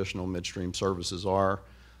what traditional midstream services are.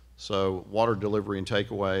 So water delivery and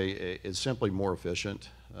takeaway is simply more efficient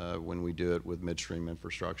when we do it with midstream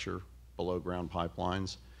infrastructure, below ground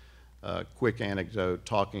pipelines. Quick anecdote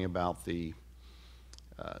talking about the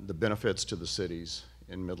benefits to the cities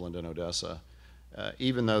in Midland and Odessa.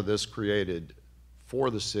 Even though this created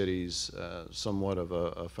for the cities somewhat of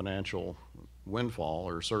a financial windfall,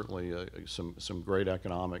 or certainly some great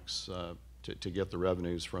economics to get the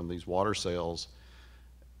revenues from these water sales,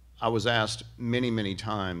 I was asked many, many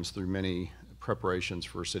times through many preparations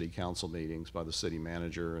for city council meetings by the city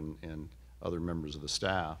manager and other members of the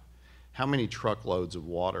staff, how many truckloads of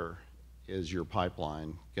water is your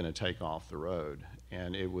pipeline going to take off the road?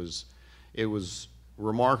 And it was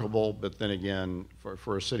remarkable, but then again,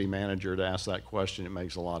 for a city manager to ask that question, it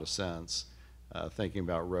makes a lot of sense, thinking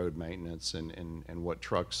about road maintenance and what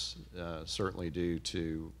trucks certainly do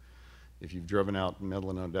to, if you've driven out in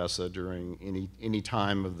Midland, Odessa during any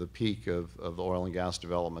time of the peak of the oil and gas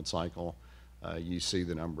development cycle, you see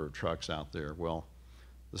the number of trucks out there. Well,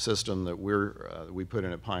 the system that we put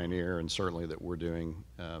in at Pioneer, and certainly that we're doing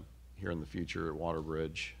here in the future at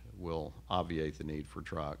Waterbridge, will obviate the need for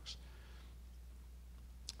trucks.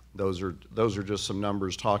 Those are just some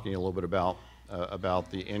numbers talking a little bit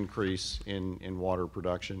about the increase in water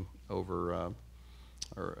production over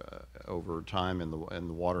time and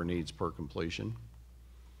the water needs per completion.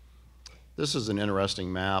 This is an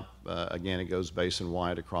interesting map. Again, it goes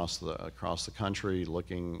basin-wide across the country,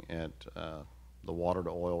 looking at the water to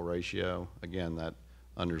oil ratio. Again, that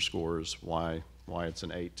underscores why it's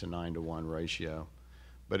an 8 to 9 to 1 ratio.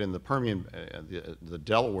 But in the Permian, the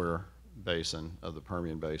Delaware basin of the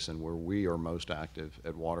Permian Basin, where we are most active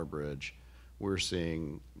at Waterbridge, we're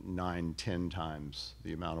seeing 9, 10 times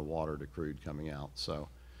the amount of water to crude coming out. So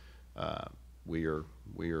We are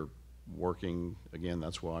working, again,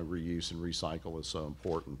 that's why reuse and recycle is so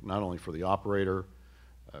important, not only for the operator,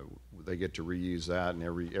 they get to reuse that, and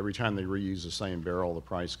every time they reuse the same barrel, the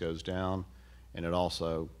price goes down, and it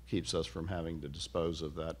also keeps us from having to dispose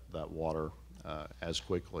of that water as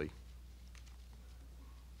quickly.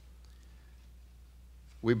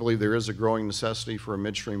 We believe there is a growing necessity for a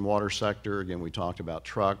midstream water sector. Again, we talked about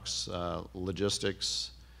trucks,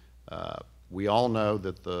 logistics. We all know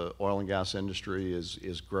that the oil and gas industry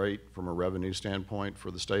is great from a revenue standpoint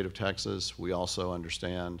for the state of Texas. We also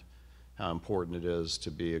understand how important it is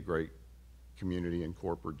to be a great community and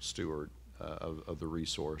corporate steward of the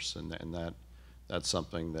resource, and that's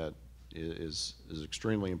something that is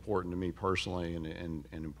extremely important to me personally and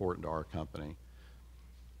important to our company.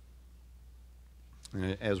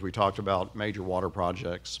 And as we talked about major water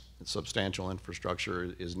projects, substantial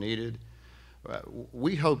infrastructure is needed.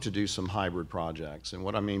 We hope to do some hybrid projects, and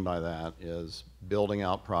what I mean by that is building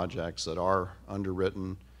out projects that are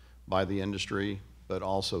underwritten by the industry, but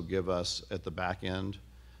also give us at the back end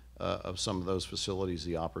of some of those facilities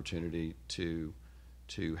the opportunity to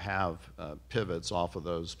have pivots off of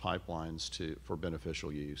those pipelines for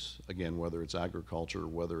beneficial use. Again, whether it's agriculture,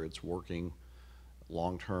 whether it's working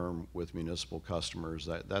long-term with municipal customers,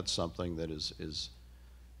 that's something that is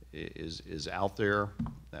out there.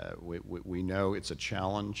 We know it's a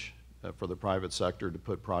challenge for the private sector to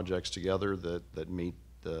put projects together that meet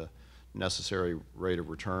the necessary rate of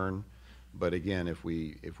return. But again, if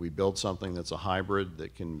we build something that's a hybrid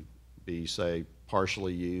that can be, say,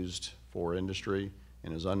 partially used for industry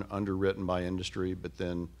and is underwritten by industry, but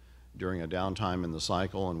then during a downtime in the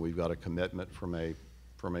cycle, and we've got a commitment from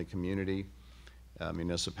a community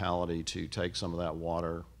municipality to take some of that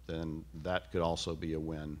water, then that could also be a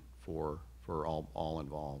win for all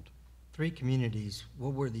involved. 3 communities,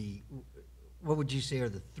 what would you say are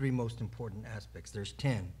the 3 most important aspects? There's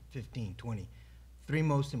 10, 15, 20. 3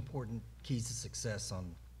 most important keys to success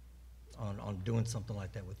on doing something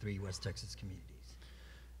like that with 3 West Texas communities.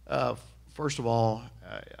 First of all,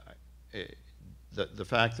 the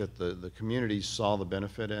fact that the communities saw the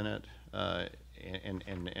benefit in it,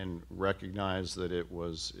 and recognize that it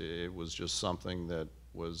was just something that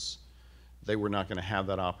they were not going to have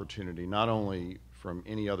that opportunity, not only from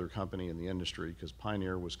any other company in the industry, because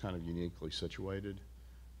Pioneer was kind of uniquely situated,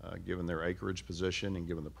 given their acreage position and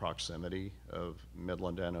given the proximity of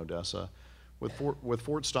Midland and Odessa. With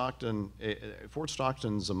Fort Stockton, Fort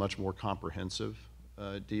Stockton's a much more comprehensive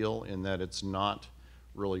deal in that it's not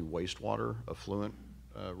really wastewater affluent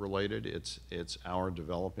related. It's our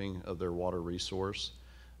developing of their water resource.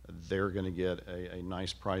 They're going to get a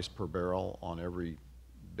nice price per barrel on every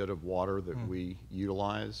bit of water that we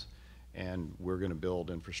utilize, and we're going to build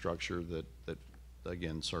infrastructure that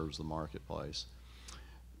again serves the marketplace.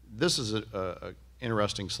 This is a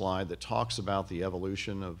interesting slide that talks about the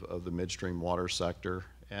evolution of the midstream water sector,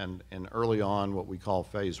 and early on what we call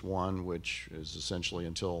phase 1, which is essentially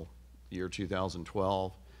until the year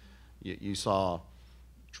 2012, you saw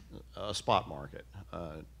a spot market,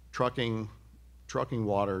 trucking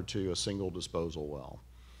water to a single disposal well.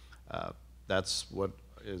 That's what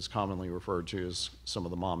is commonly referred to as some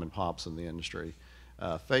of the mom and pops in the industry.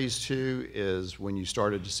 Phase 2 is when you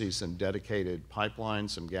started to see some dedicated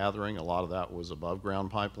pipelines, some gathering. A lot of that was above ground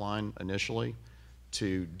pipeline initially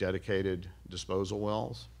to dedicated disposal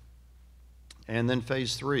wells. And then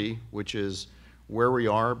phase 3, which is where we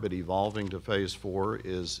are, but evolving to phase 4,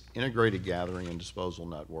 is integrated gathering and disposal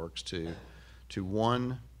networks to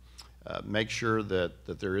one, make sure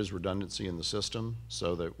that there is redundancy in the system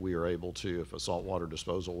so that we are able to, if a saltwater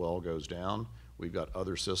disposal well goes down, we've got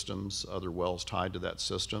other systems, other wells tied to that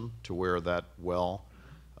system to where that well,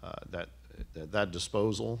 that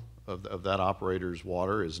disposal of that operator's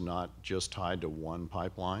water is not just tied to one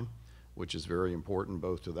pipeline, which is very important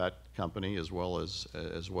both to that company as well as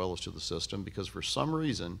to the system, because for some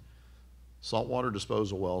reason saltwater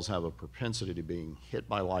disposal wells have a propensity to being hit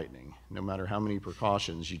by lightning. No matter how many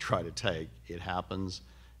precautions you try to take, it happens,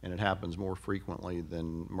 and it happens more frequently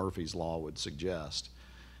than Murphy's Law would suggest.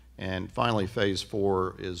 And finally, phase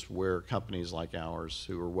 4 is where companies like ours,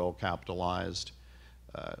 who are well capitalized,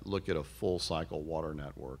 look at a full cycle water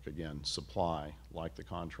network. Again, supply, like the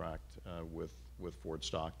contract with Fort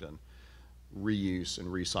Stockton, reuse and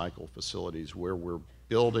recycle facilities where we're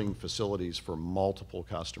building facilities for multiple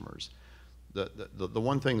customers. The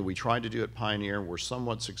one thing that we tried to do at Pioneer, we're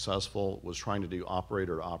somewhat successful, was trying to do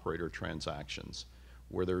operator-to-operator transactions,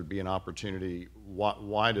 where there would be an opportunity.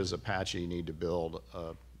 Why does Apache need to build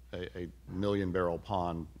a million-barrel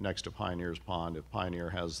pond next to Pioneer's pond if Pioneer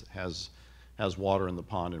has water in the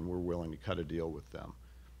pond and we're willing to cut a deal with them?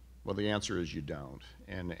 Well, the answer is you don't,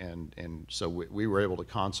 and so we were able to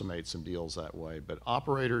consummate some deals that way. But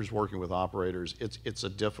operators, working with operators, it's a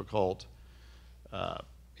difficult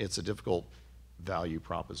value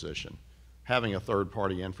proposition. Having a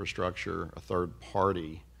third-party infrastructure, a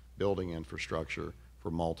third-party building infrastructure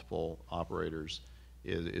for multiple operators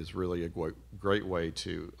is really a great way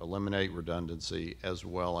to eliminate redundancy as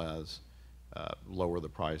well as lower the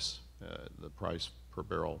price per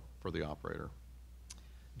barrel for the operator.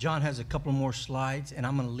 John has a couple more slides, and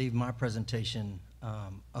I'm going to leave my presentation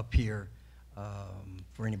up here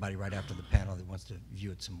for anybody right after the panel that wants to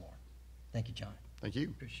view it some more. Thank you, John. Thank you.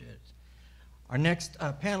 Appreciate it. Our next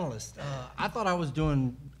panelist, I thought I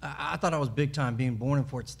was big time being born in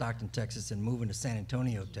Fort Stockton, Texas, and moving to San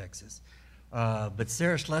Antonio, Texas. But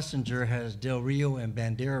Sarah Schlessinger has Del Rio and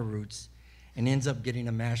Bandera roots and ends up getting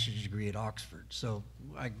a master's degree at Oxford. So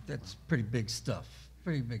that's pretty big stuff,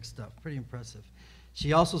 pretty impressive.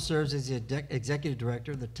 She also serves as the executive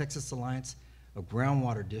director of the Texas Alliance of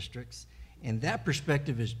Groundwater Districts, and that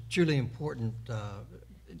perspective is truly important,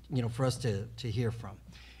 for us to hear from.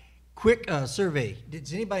 Quick survey.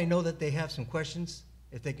 Does anybody know that they have some questions?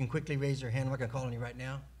 If they can quickly raise their hand. I'm not going to call any right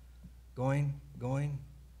now. Going, gone.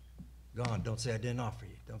 Don't say I didn't offer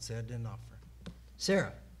you. Don't say I didn't offer.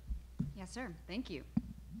 Sarah. Yes, sir. Thank you.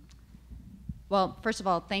 Well, first of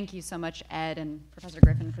all, thank you so much, Ed and Professor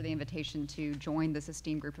Griffin, for the invitation to join this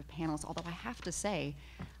esteemed group of panelists. Although I have to say,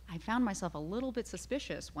 I found myself a little bit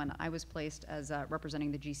suspicious when I was placed as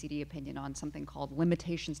representing the GCD opinion on something called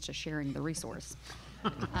limitations to sharing the resource.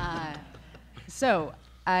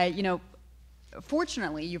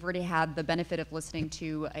 Fortunately, you've already had the benefit of listening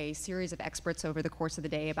to a series of experts over the course of the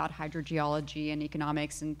day about hydrogeology and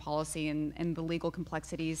economics and policy and the legal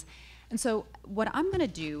complexities. And so what I'm going to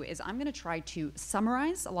do is I'm going to try to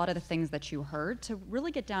summarize a lot of the things that you heard to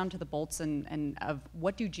really get down to the bolts and of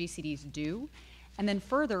what do GCDs do, and then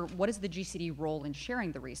further, what is the GCD role in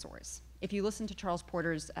sharing the resource? If you listen to Charles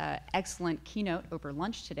Porter's excellent keynote over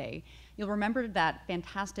lunch today, you'll remember that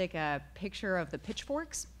fantastic picture of the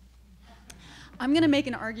pitchforks. I'm going to make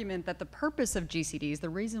an argument that the purpose of GCDs, the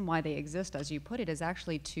reason why they exist, as you put it, is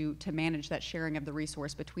actually to manage that sharing of the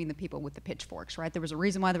resource between the people with the pitchforks, right? There was a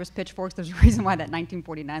reason why there was pitchforks. There's a reason why that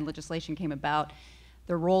 1949 legislation came about.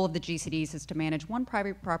 The role of the GCDs is to manage one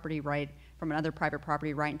private property right from another private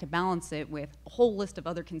property right and to balance it with a whole list of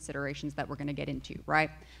other considerations that we're going to get into, right?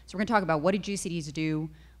 So we're going to talk about what do GCDs do,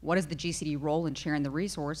 what is the GCD role in sharing the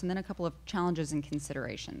resource, and then a couple of challenges and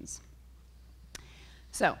considerations.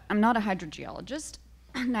 So, I'm not a hydrogeologist,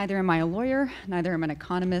 neither am I a lawyer, neither am I an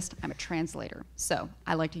economist, I'm a translator. So,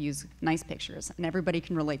 I like to use nice pictures, and everybody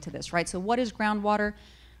can relate to this, right? So what is groundwater?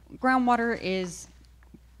 Groundwater is,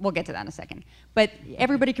 we'll get to that in a second, but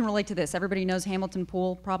everybody can relate to this. Everybody knows Hamilton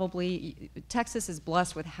Pool, probably. Texas is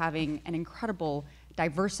blessed with having an incredible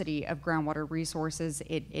diversity of groundwater resources.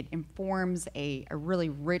 It informs a really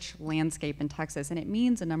rich landscape in Texas, and it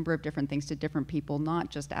means a number of different things to different people, not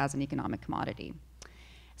just as an economic commodity.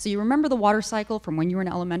 So you remember the water cycle from when you were in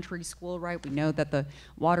elementary school, right? We know that the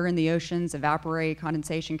water in the oceans evaporate,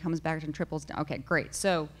 condensation comes back and triples down. Okay, great.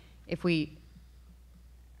 So if we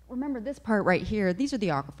remember this part right here, these are the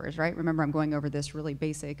aquifers, right? Remember, I'm going over this really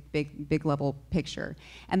basic, big level picture.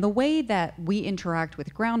 And the way that we interact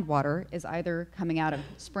with groundwater is either coming out of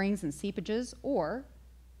springs and seepages or,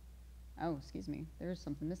 oh, excuse me, there's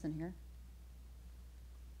something missing here.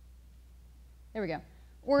 There we go.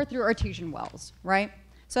 Or through artesian wells, right?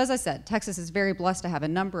 So as I said, Texas is very blessed to have a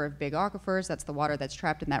number of big aquifers. That's the water that's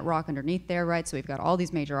trapped in that rock underneath there, right? So we've got all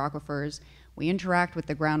these major aquifers. We interact with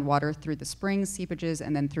the groundwater through the springs, seepages,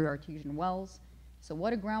 and then through artesian wells. So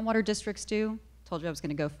what do groundwater districts do? Told you I was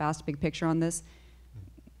going to go fast, big picture on this.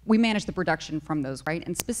 We manage the production from those, right?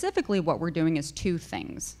 And specifically what we're doing is two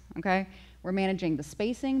things, okay? We're managing the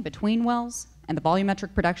spacing between wells and the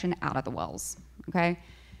volumetric production out of the wells, okay?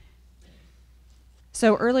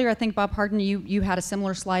 So earlier, I think, Bob Harden, you had a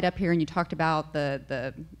similar slide up here, and you talked about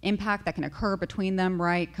the impact that can occur between them,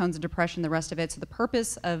 right? Cones of depression, the rest of it. So the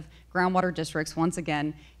purpose of groundwater districts, once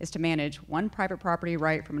again, is to manage one private property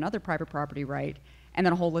right from another private property right, and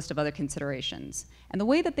then a whole list of other considerations. And the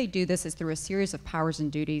way that they do this is through a series of powers and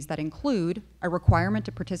duties that include a requirement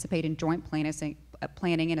to participate in joint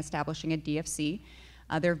planning and establishing a DFC.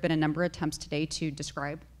 There have been a number of attempts today to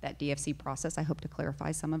describe that DFC process. I hope to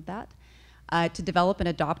clarify some of that. To develop and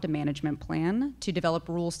adopt a management plan, to develop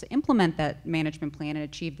rules to implement that management plan and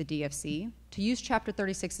achieve the DFC, to use Chapter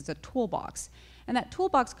 36 as a toolbox. And that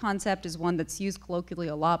toolbox concept is one that's used colloquially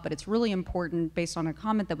a lot, but it's really important based on a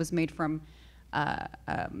comment that was made from a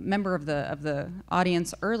member of the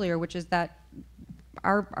audience earlier, which is that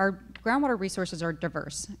our groundwater resources are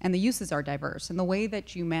diverse, and the uses are diverse, and the way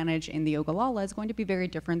that you manage in the Ogallala is going to be very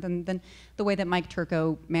different than the way that Mike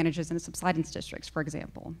Turco manages in subsidence districts, for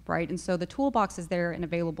example, right? And so the toolbox is there and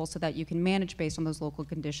available so that you can manage based on those local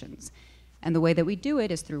conditions. And the way that we do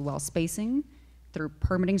it is through well spacing, through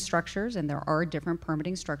permitting structures, and there are different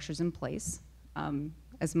permitting structures in place.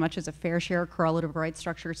 As much as a fair share correlative rights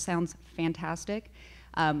structure sounds fantastic,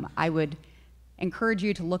 I would encourage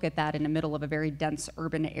you to look at that in the middle of a very dense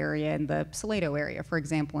urban area in the Salado area, for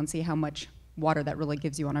example, and see how much water that really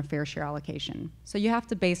gives you on a fair share allocation. So you have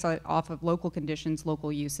to base it off of local conditions,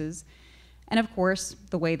 local uses. And of course,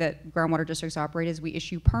 the way that groundwater districts operate is we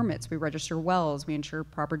issue permits, we register wells, we ensure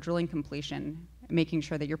proper drilling completion, making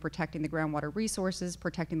sure that you're protecting the groundwater resources,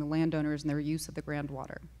 protecting the landowners and their use of the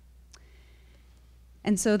groundwater.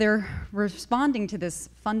 And so they're responding to this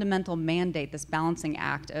fundamental mandate, this balancing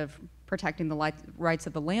act of protecting the rights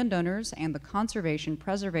of the landowners and the conservation,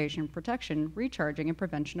 preservation, protection, recharging, and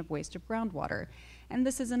prevention of waste of groundwater. And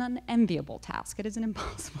this is an unenviable task. It is an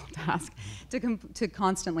impossible task to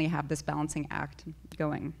constantly have this balancing act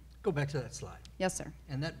going. Go back to that slide. Yes, sir.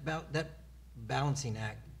 And that balancing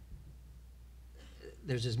act,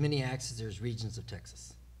 there's as many acts as there's regions of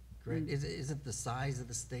Texas, correct? Isn't the size of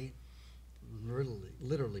the state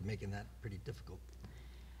literally making that pretty difficult?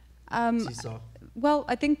 Well,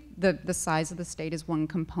 I think the size of the state is one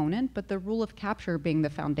component, but the rule of capture being the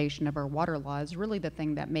foundation of our water law is really the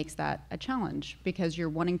thing that makes that a challenge, because you're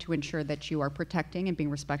wanting to ensure that you are protecting and being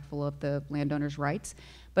respectful of the landowners' rights,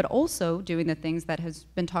 but also doing the things that has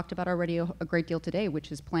been talked about already a great deal today, which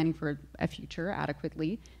is planning for a future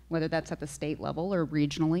adequately, whether that's at the state level or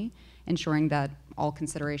regionally, ensuring that all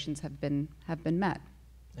considerations have been met.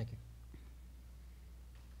 Thank you.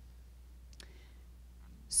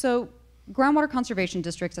 So groundwater conservation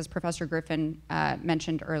districts, as Professor Griffin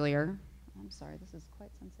mentioned earlier, I'm sorry, this is quite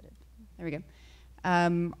sensitive. There we go.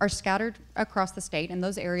 Are scattered across the state, and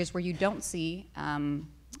those areas where you don't see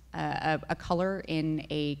a color in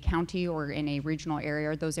a county or in a regional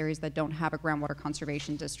area are those areas that don't have a groundwater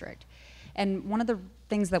conservation district. And one of the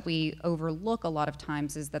things that we overlook a lot of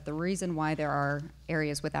times is that the reason why there are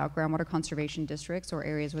areas without groundwater conservation districts or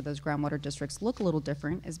areas where those groundwater districts look a little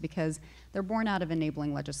different is because they're born out of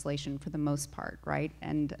enabling legislation for the most part, right?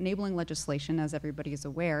 And enabling legislation, as everybody is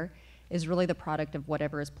aware, is really the product of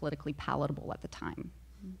whatever is politically palatable at the time,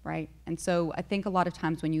 right? And so I think a lot of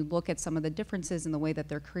times when you look at some of the differences in the way that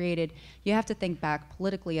they're created, you have to think back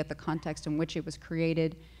politically at the context in which it was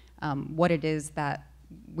created, what it is that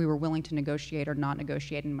we were willing to negotiate or not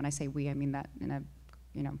negotiate, and when I say we, I mean that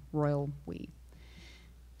in a royal we.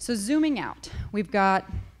 So zooming out, we've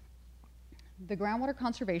got the groundwater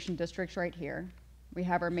conservation districts right here. We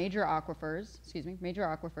have our major aquifers.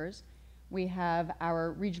 We have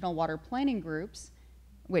our regional water planning groups,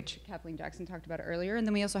 which Kathleen Jackson talked about earlier, and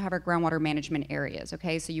then we also have our groundwater management areas,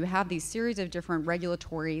 okay? So you have these series of different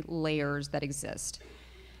regulatory layers that exist.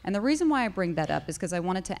 And the reason why I bring that up is because I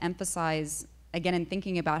wanted to emphasize, again, in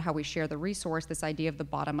thinking about how we share the resource, this idea of the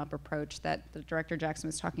bottom-up approach that the Director Jackson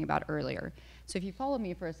was talking about earlier. So if you follow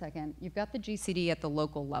me for a second, you've got the GCD at the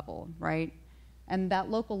local level, right? And that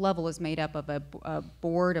local level is made up of a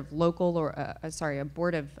board of local or, a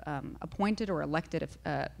board of appointed or elected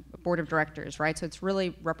board of directors, right? So it's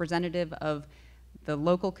really representative of the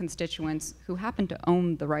local constituents who happen to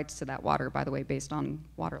own the rights to that water, by the way, based on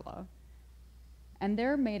water law. And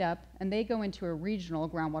they're made up, and they go into a regional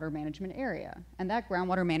groundwater management area. And that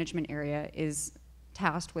groundwater management area is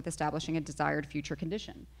tasked with establishing a desired future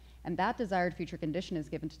condition. And that desired future condition is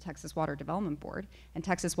given to Texas Water Development Board, and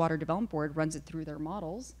Texas Water Development Board runs it through their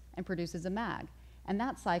models and produces a MAG. And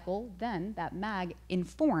that cycle, then, that MAG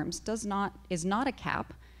informs, is not a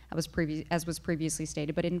cap, as was previously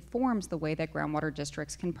stated, but informs the way that groundwater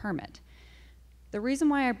districts can permit. The reason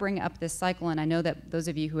why I bring up this cycle, and I know that those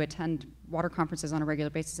of you who attend water conferences on a regular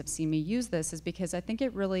basis have seen me use this, is because I think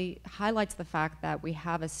it really highlights the fact that we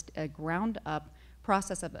have a ground-up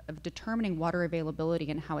process of determining water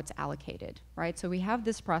availability and how it's allocated, right? So we have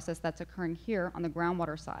this process that's occurring here on the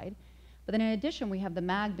groundwater side, but then in addition, we have the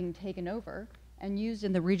MAG being taken over and used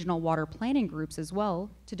in the regional water planning groups as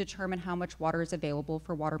well to determine how much water is available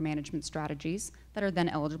for water management strategies that are then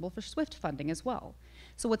eligible for SWIFT funding as well.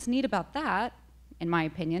 So what's neat about that, in my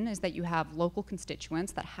opinion, is that you have local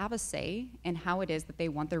constituents that have a say in how it is that they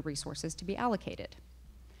want their resources to be allocated.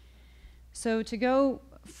 So to go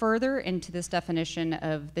further into this definition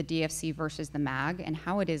of the DFC versus the MAG and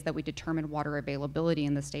how it is that we determine water availability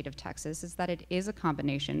in the state of Texas is that it is a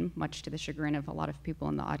combination, much to the chagrin of a lot of people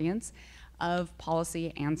in the audience, of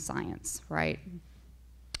policy and science, right?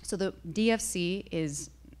 So the DFC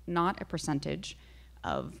is not a percentage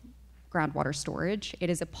of groundwater storage. It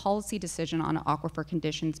is a policy decision on aquifer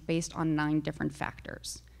conditions based on 9 different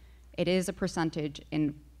factors. It is a percentage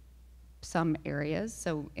in some areas,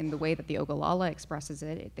 so in the way that the Ogallala expresses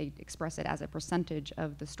it, they express it as a percentage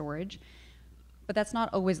of the storage. But that's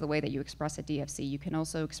not always the way that you express a DFC. You can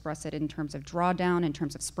also express it in terms of drawdown, in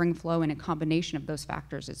terms of spring flow, and a combination of those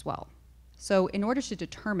factors as well. So in order to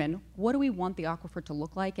determine what do we want the aquifer to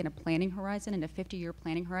look like in a planning horizon, in a 50-year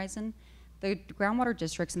planning horizon, the groundwater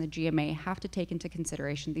districts and the GMA have to take into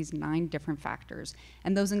consideration these 9 different factors.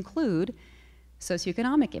 And those include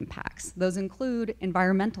socioeconomic impacts. Those include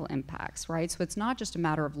environmental impacts, right? So it's not just a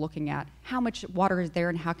matter of looking at how much water is there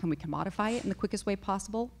and how can we commodify it in the quickest way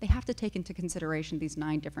possible. They have to take into consideration these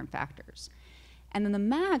 9 different factors. And then the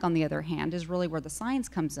MAG, on the other hand, is really where the science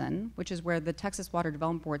comes in, which is where the Texas Water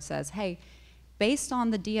Development Board says, hey, based on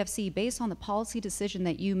the DFC, based on the policy decision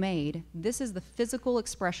that you made, this is the physical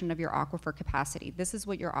expression of your aquifer capacity. This is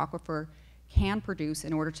what your aquifer can produce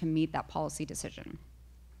in order to meet that policy decision.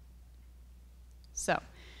 So,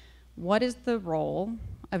 what is the role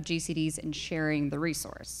of GCDs in sharing the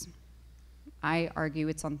resource? I argue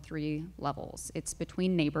it's on 3 levels. It's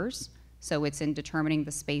between neighbors, so it's in determining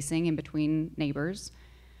the spacing in between neighbors.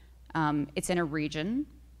 It's in a region,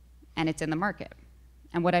 and it's in the market.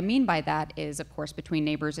 And what I mean by that is, of course, between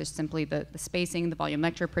neighbors is simply the spacing, the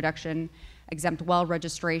volumetric production, exempt well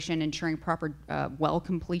registration, ensuring proper well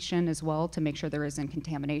completion as well to make sure there isn't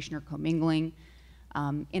contamination or commingling.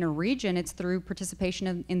 In a region, it's through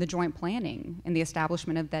participation in the joint planning, in the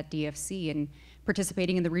establishment of that DFC, and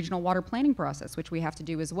participating in the regional water planning process, which we have to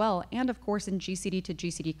do as well, and of course in GCD to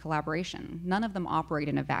GCD collaboration. None of them operate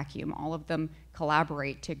in a vacuum. All of them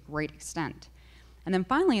collaborate to a great extent. And then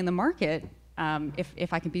finally in the market,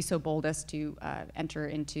 if I can be so bold as to enter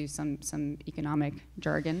into some economic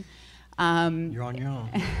jargon. You're on your own.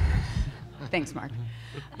 Thanks, Mark.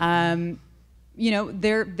 You know,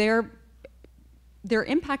 they're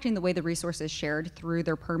impacting the way the resource is shared through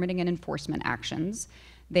their permitting and enforcement actions.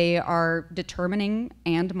 They are determining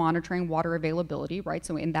and monitoring water availability, right?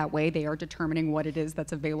 So in that way, they are determining what it is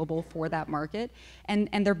that's available for that market. And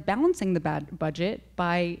they're balancing the budget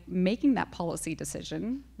by making that policy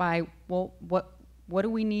decision by, well, what do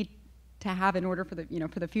we need to have in order for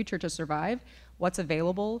the future to survive? What's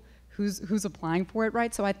available? Who's applying for it,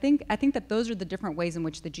 right? So I think that those are the different ways in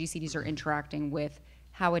which the GCDs are interacting with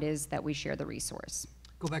how it is that we share the resource.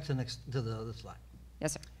 Go back to the other slide.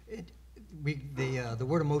 Yes, sir. The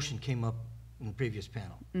word emotion came up in the previous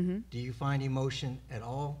panel. Mm-hmm. Do you find emotion at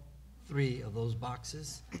all 3 of those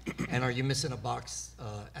boxes? And are you missing a box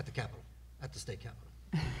at the Capitol, at the state Capitol?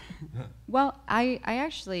 Well, I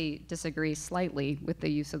actually disagree slightly with the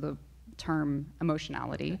use of the term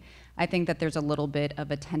emotionality. Okay. I think that there's a little bit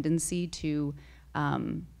of a tendency to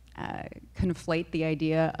conflate the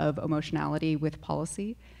idea of emotionality with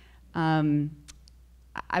policy.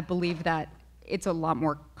 I believe that it's a lot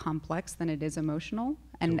more complex than it is emotional.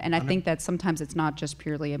 And I think that sometimes it's not just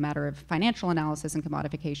purely a matter of financial analysis and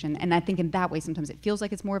commodification. And I think in that way, sometimes it feels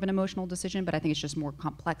like it's more of an emotional decision, but I think it's just more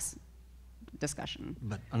complex discussion.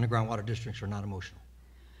 But underground water districts are not emotional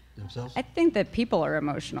themselves? I think that people are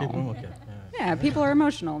emotional. Okay. Yeah, people are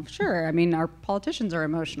emotional, sure. I mean, our politicians are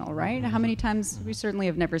emotional, right? How many times, we certainly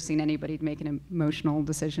have never seen anybody make an emotional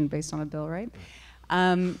decision based on a bill, right?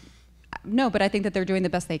 No, but I think that they're doing the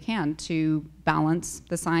best they can to balance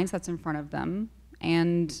the science that's in front of them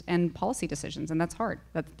and policy decisions, and that's hard.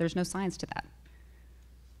 There's no science to that.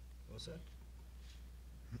 Well said.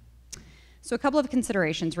 So a couple of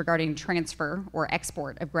considerations regarding transfer or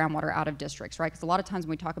export of groundwater out of districts, right? Because a lot of times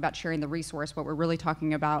when we talk about sharing the resource, what we're really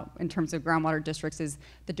talking about in terms of groundwater districts is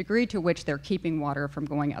the degree to which they're keeping water from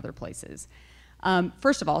going other places.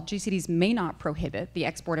 First of all, GCDs may not prohibit the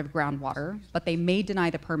export of groundwater, but they may deny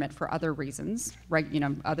the permit for other reasons, right? You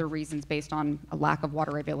know, other reasons based on a lack of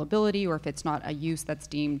water availability, or if it's not a use that's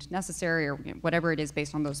deemed necessary, or whatever it is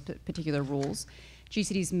based on those particular rules.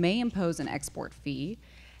 GCDs may impose an export fee,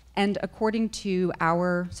 and according to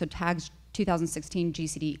our TAG's 2016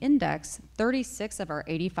 GCD index, 36 of our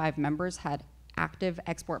 85 members had active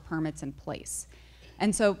export permits in place.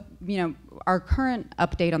 And so, you know, our current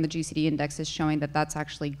update on the GCD index is showing that that's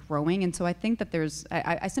actually growing. And so I think that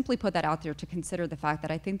I simply put that out there to consider the fact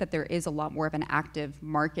that I think that there is a lot more of an active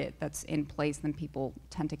market that's in place than people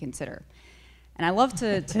tend to consider. And I love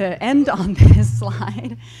to end on this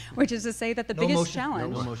slide, which is to say that the biggest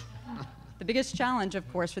challenge,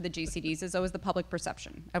 of course, for the GCDs is always the public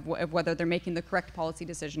perception of whether they're making the correct policy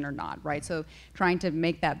decision or not, right? So trying to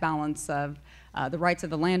make that balance of the rights of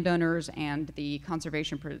the landowners and the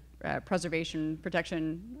conservation, preservation,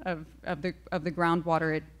 protection of the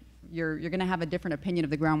groundwater, you're going to have a different opinion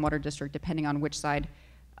of the groundwater district depending on which side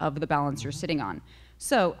of the balance you're sitting on.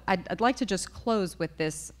 So I'd like to just close with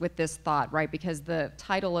this thought, right? Because the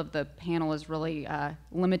title of the panel is really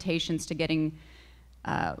limitations to getting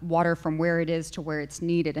water from where it is to where it's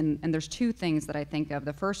needed. And there's two things that I think of.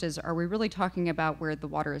 The first is, are we really talking about where the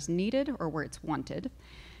water is needed or where it's wanted?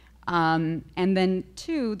 And then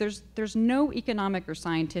two, there's no economic or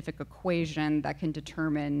scientific equation that can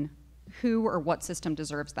determine who or what system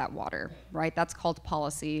deserves that water, right? That's called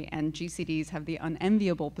policy, and GCDs have the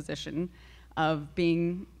unenviable position of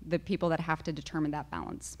being the people that have to determine that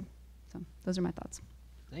balance. So those are my thoughts.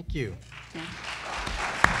 Thank you. Yeah.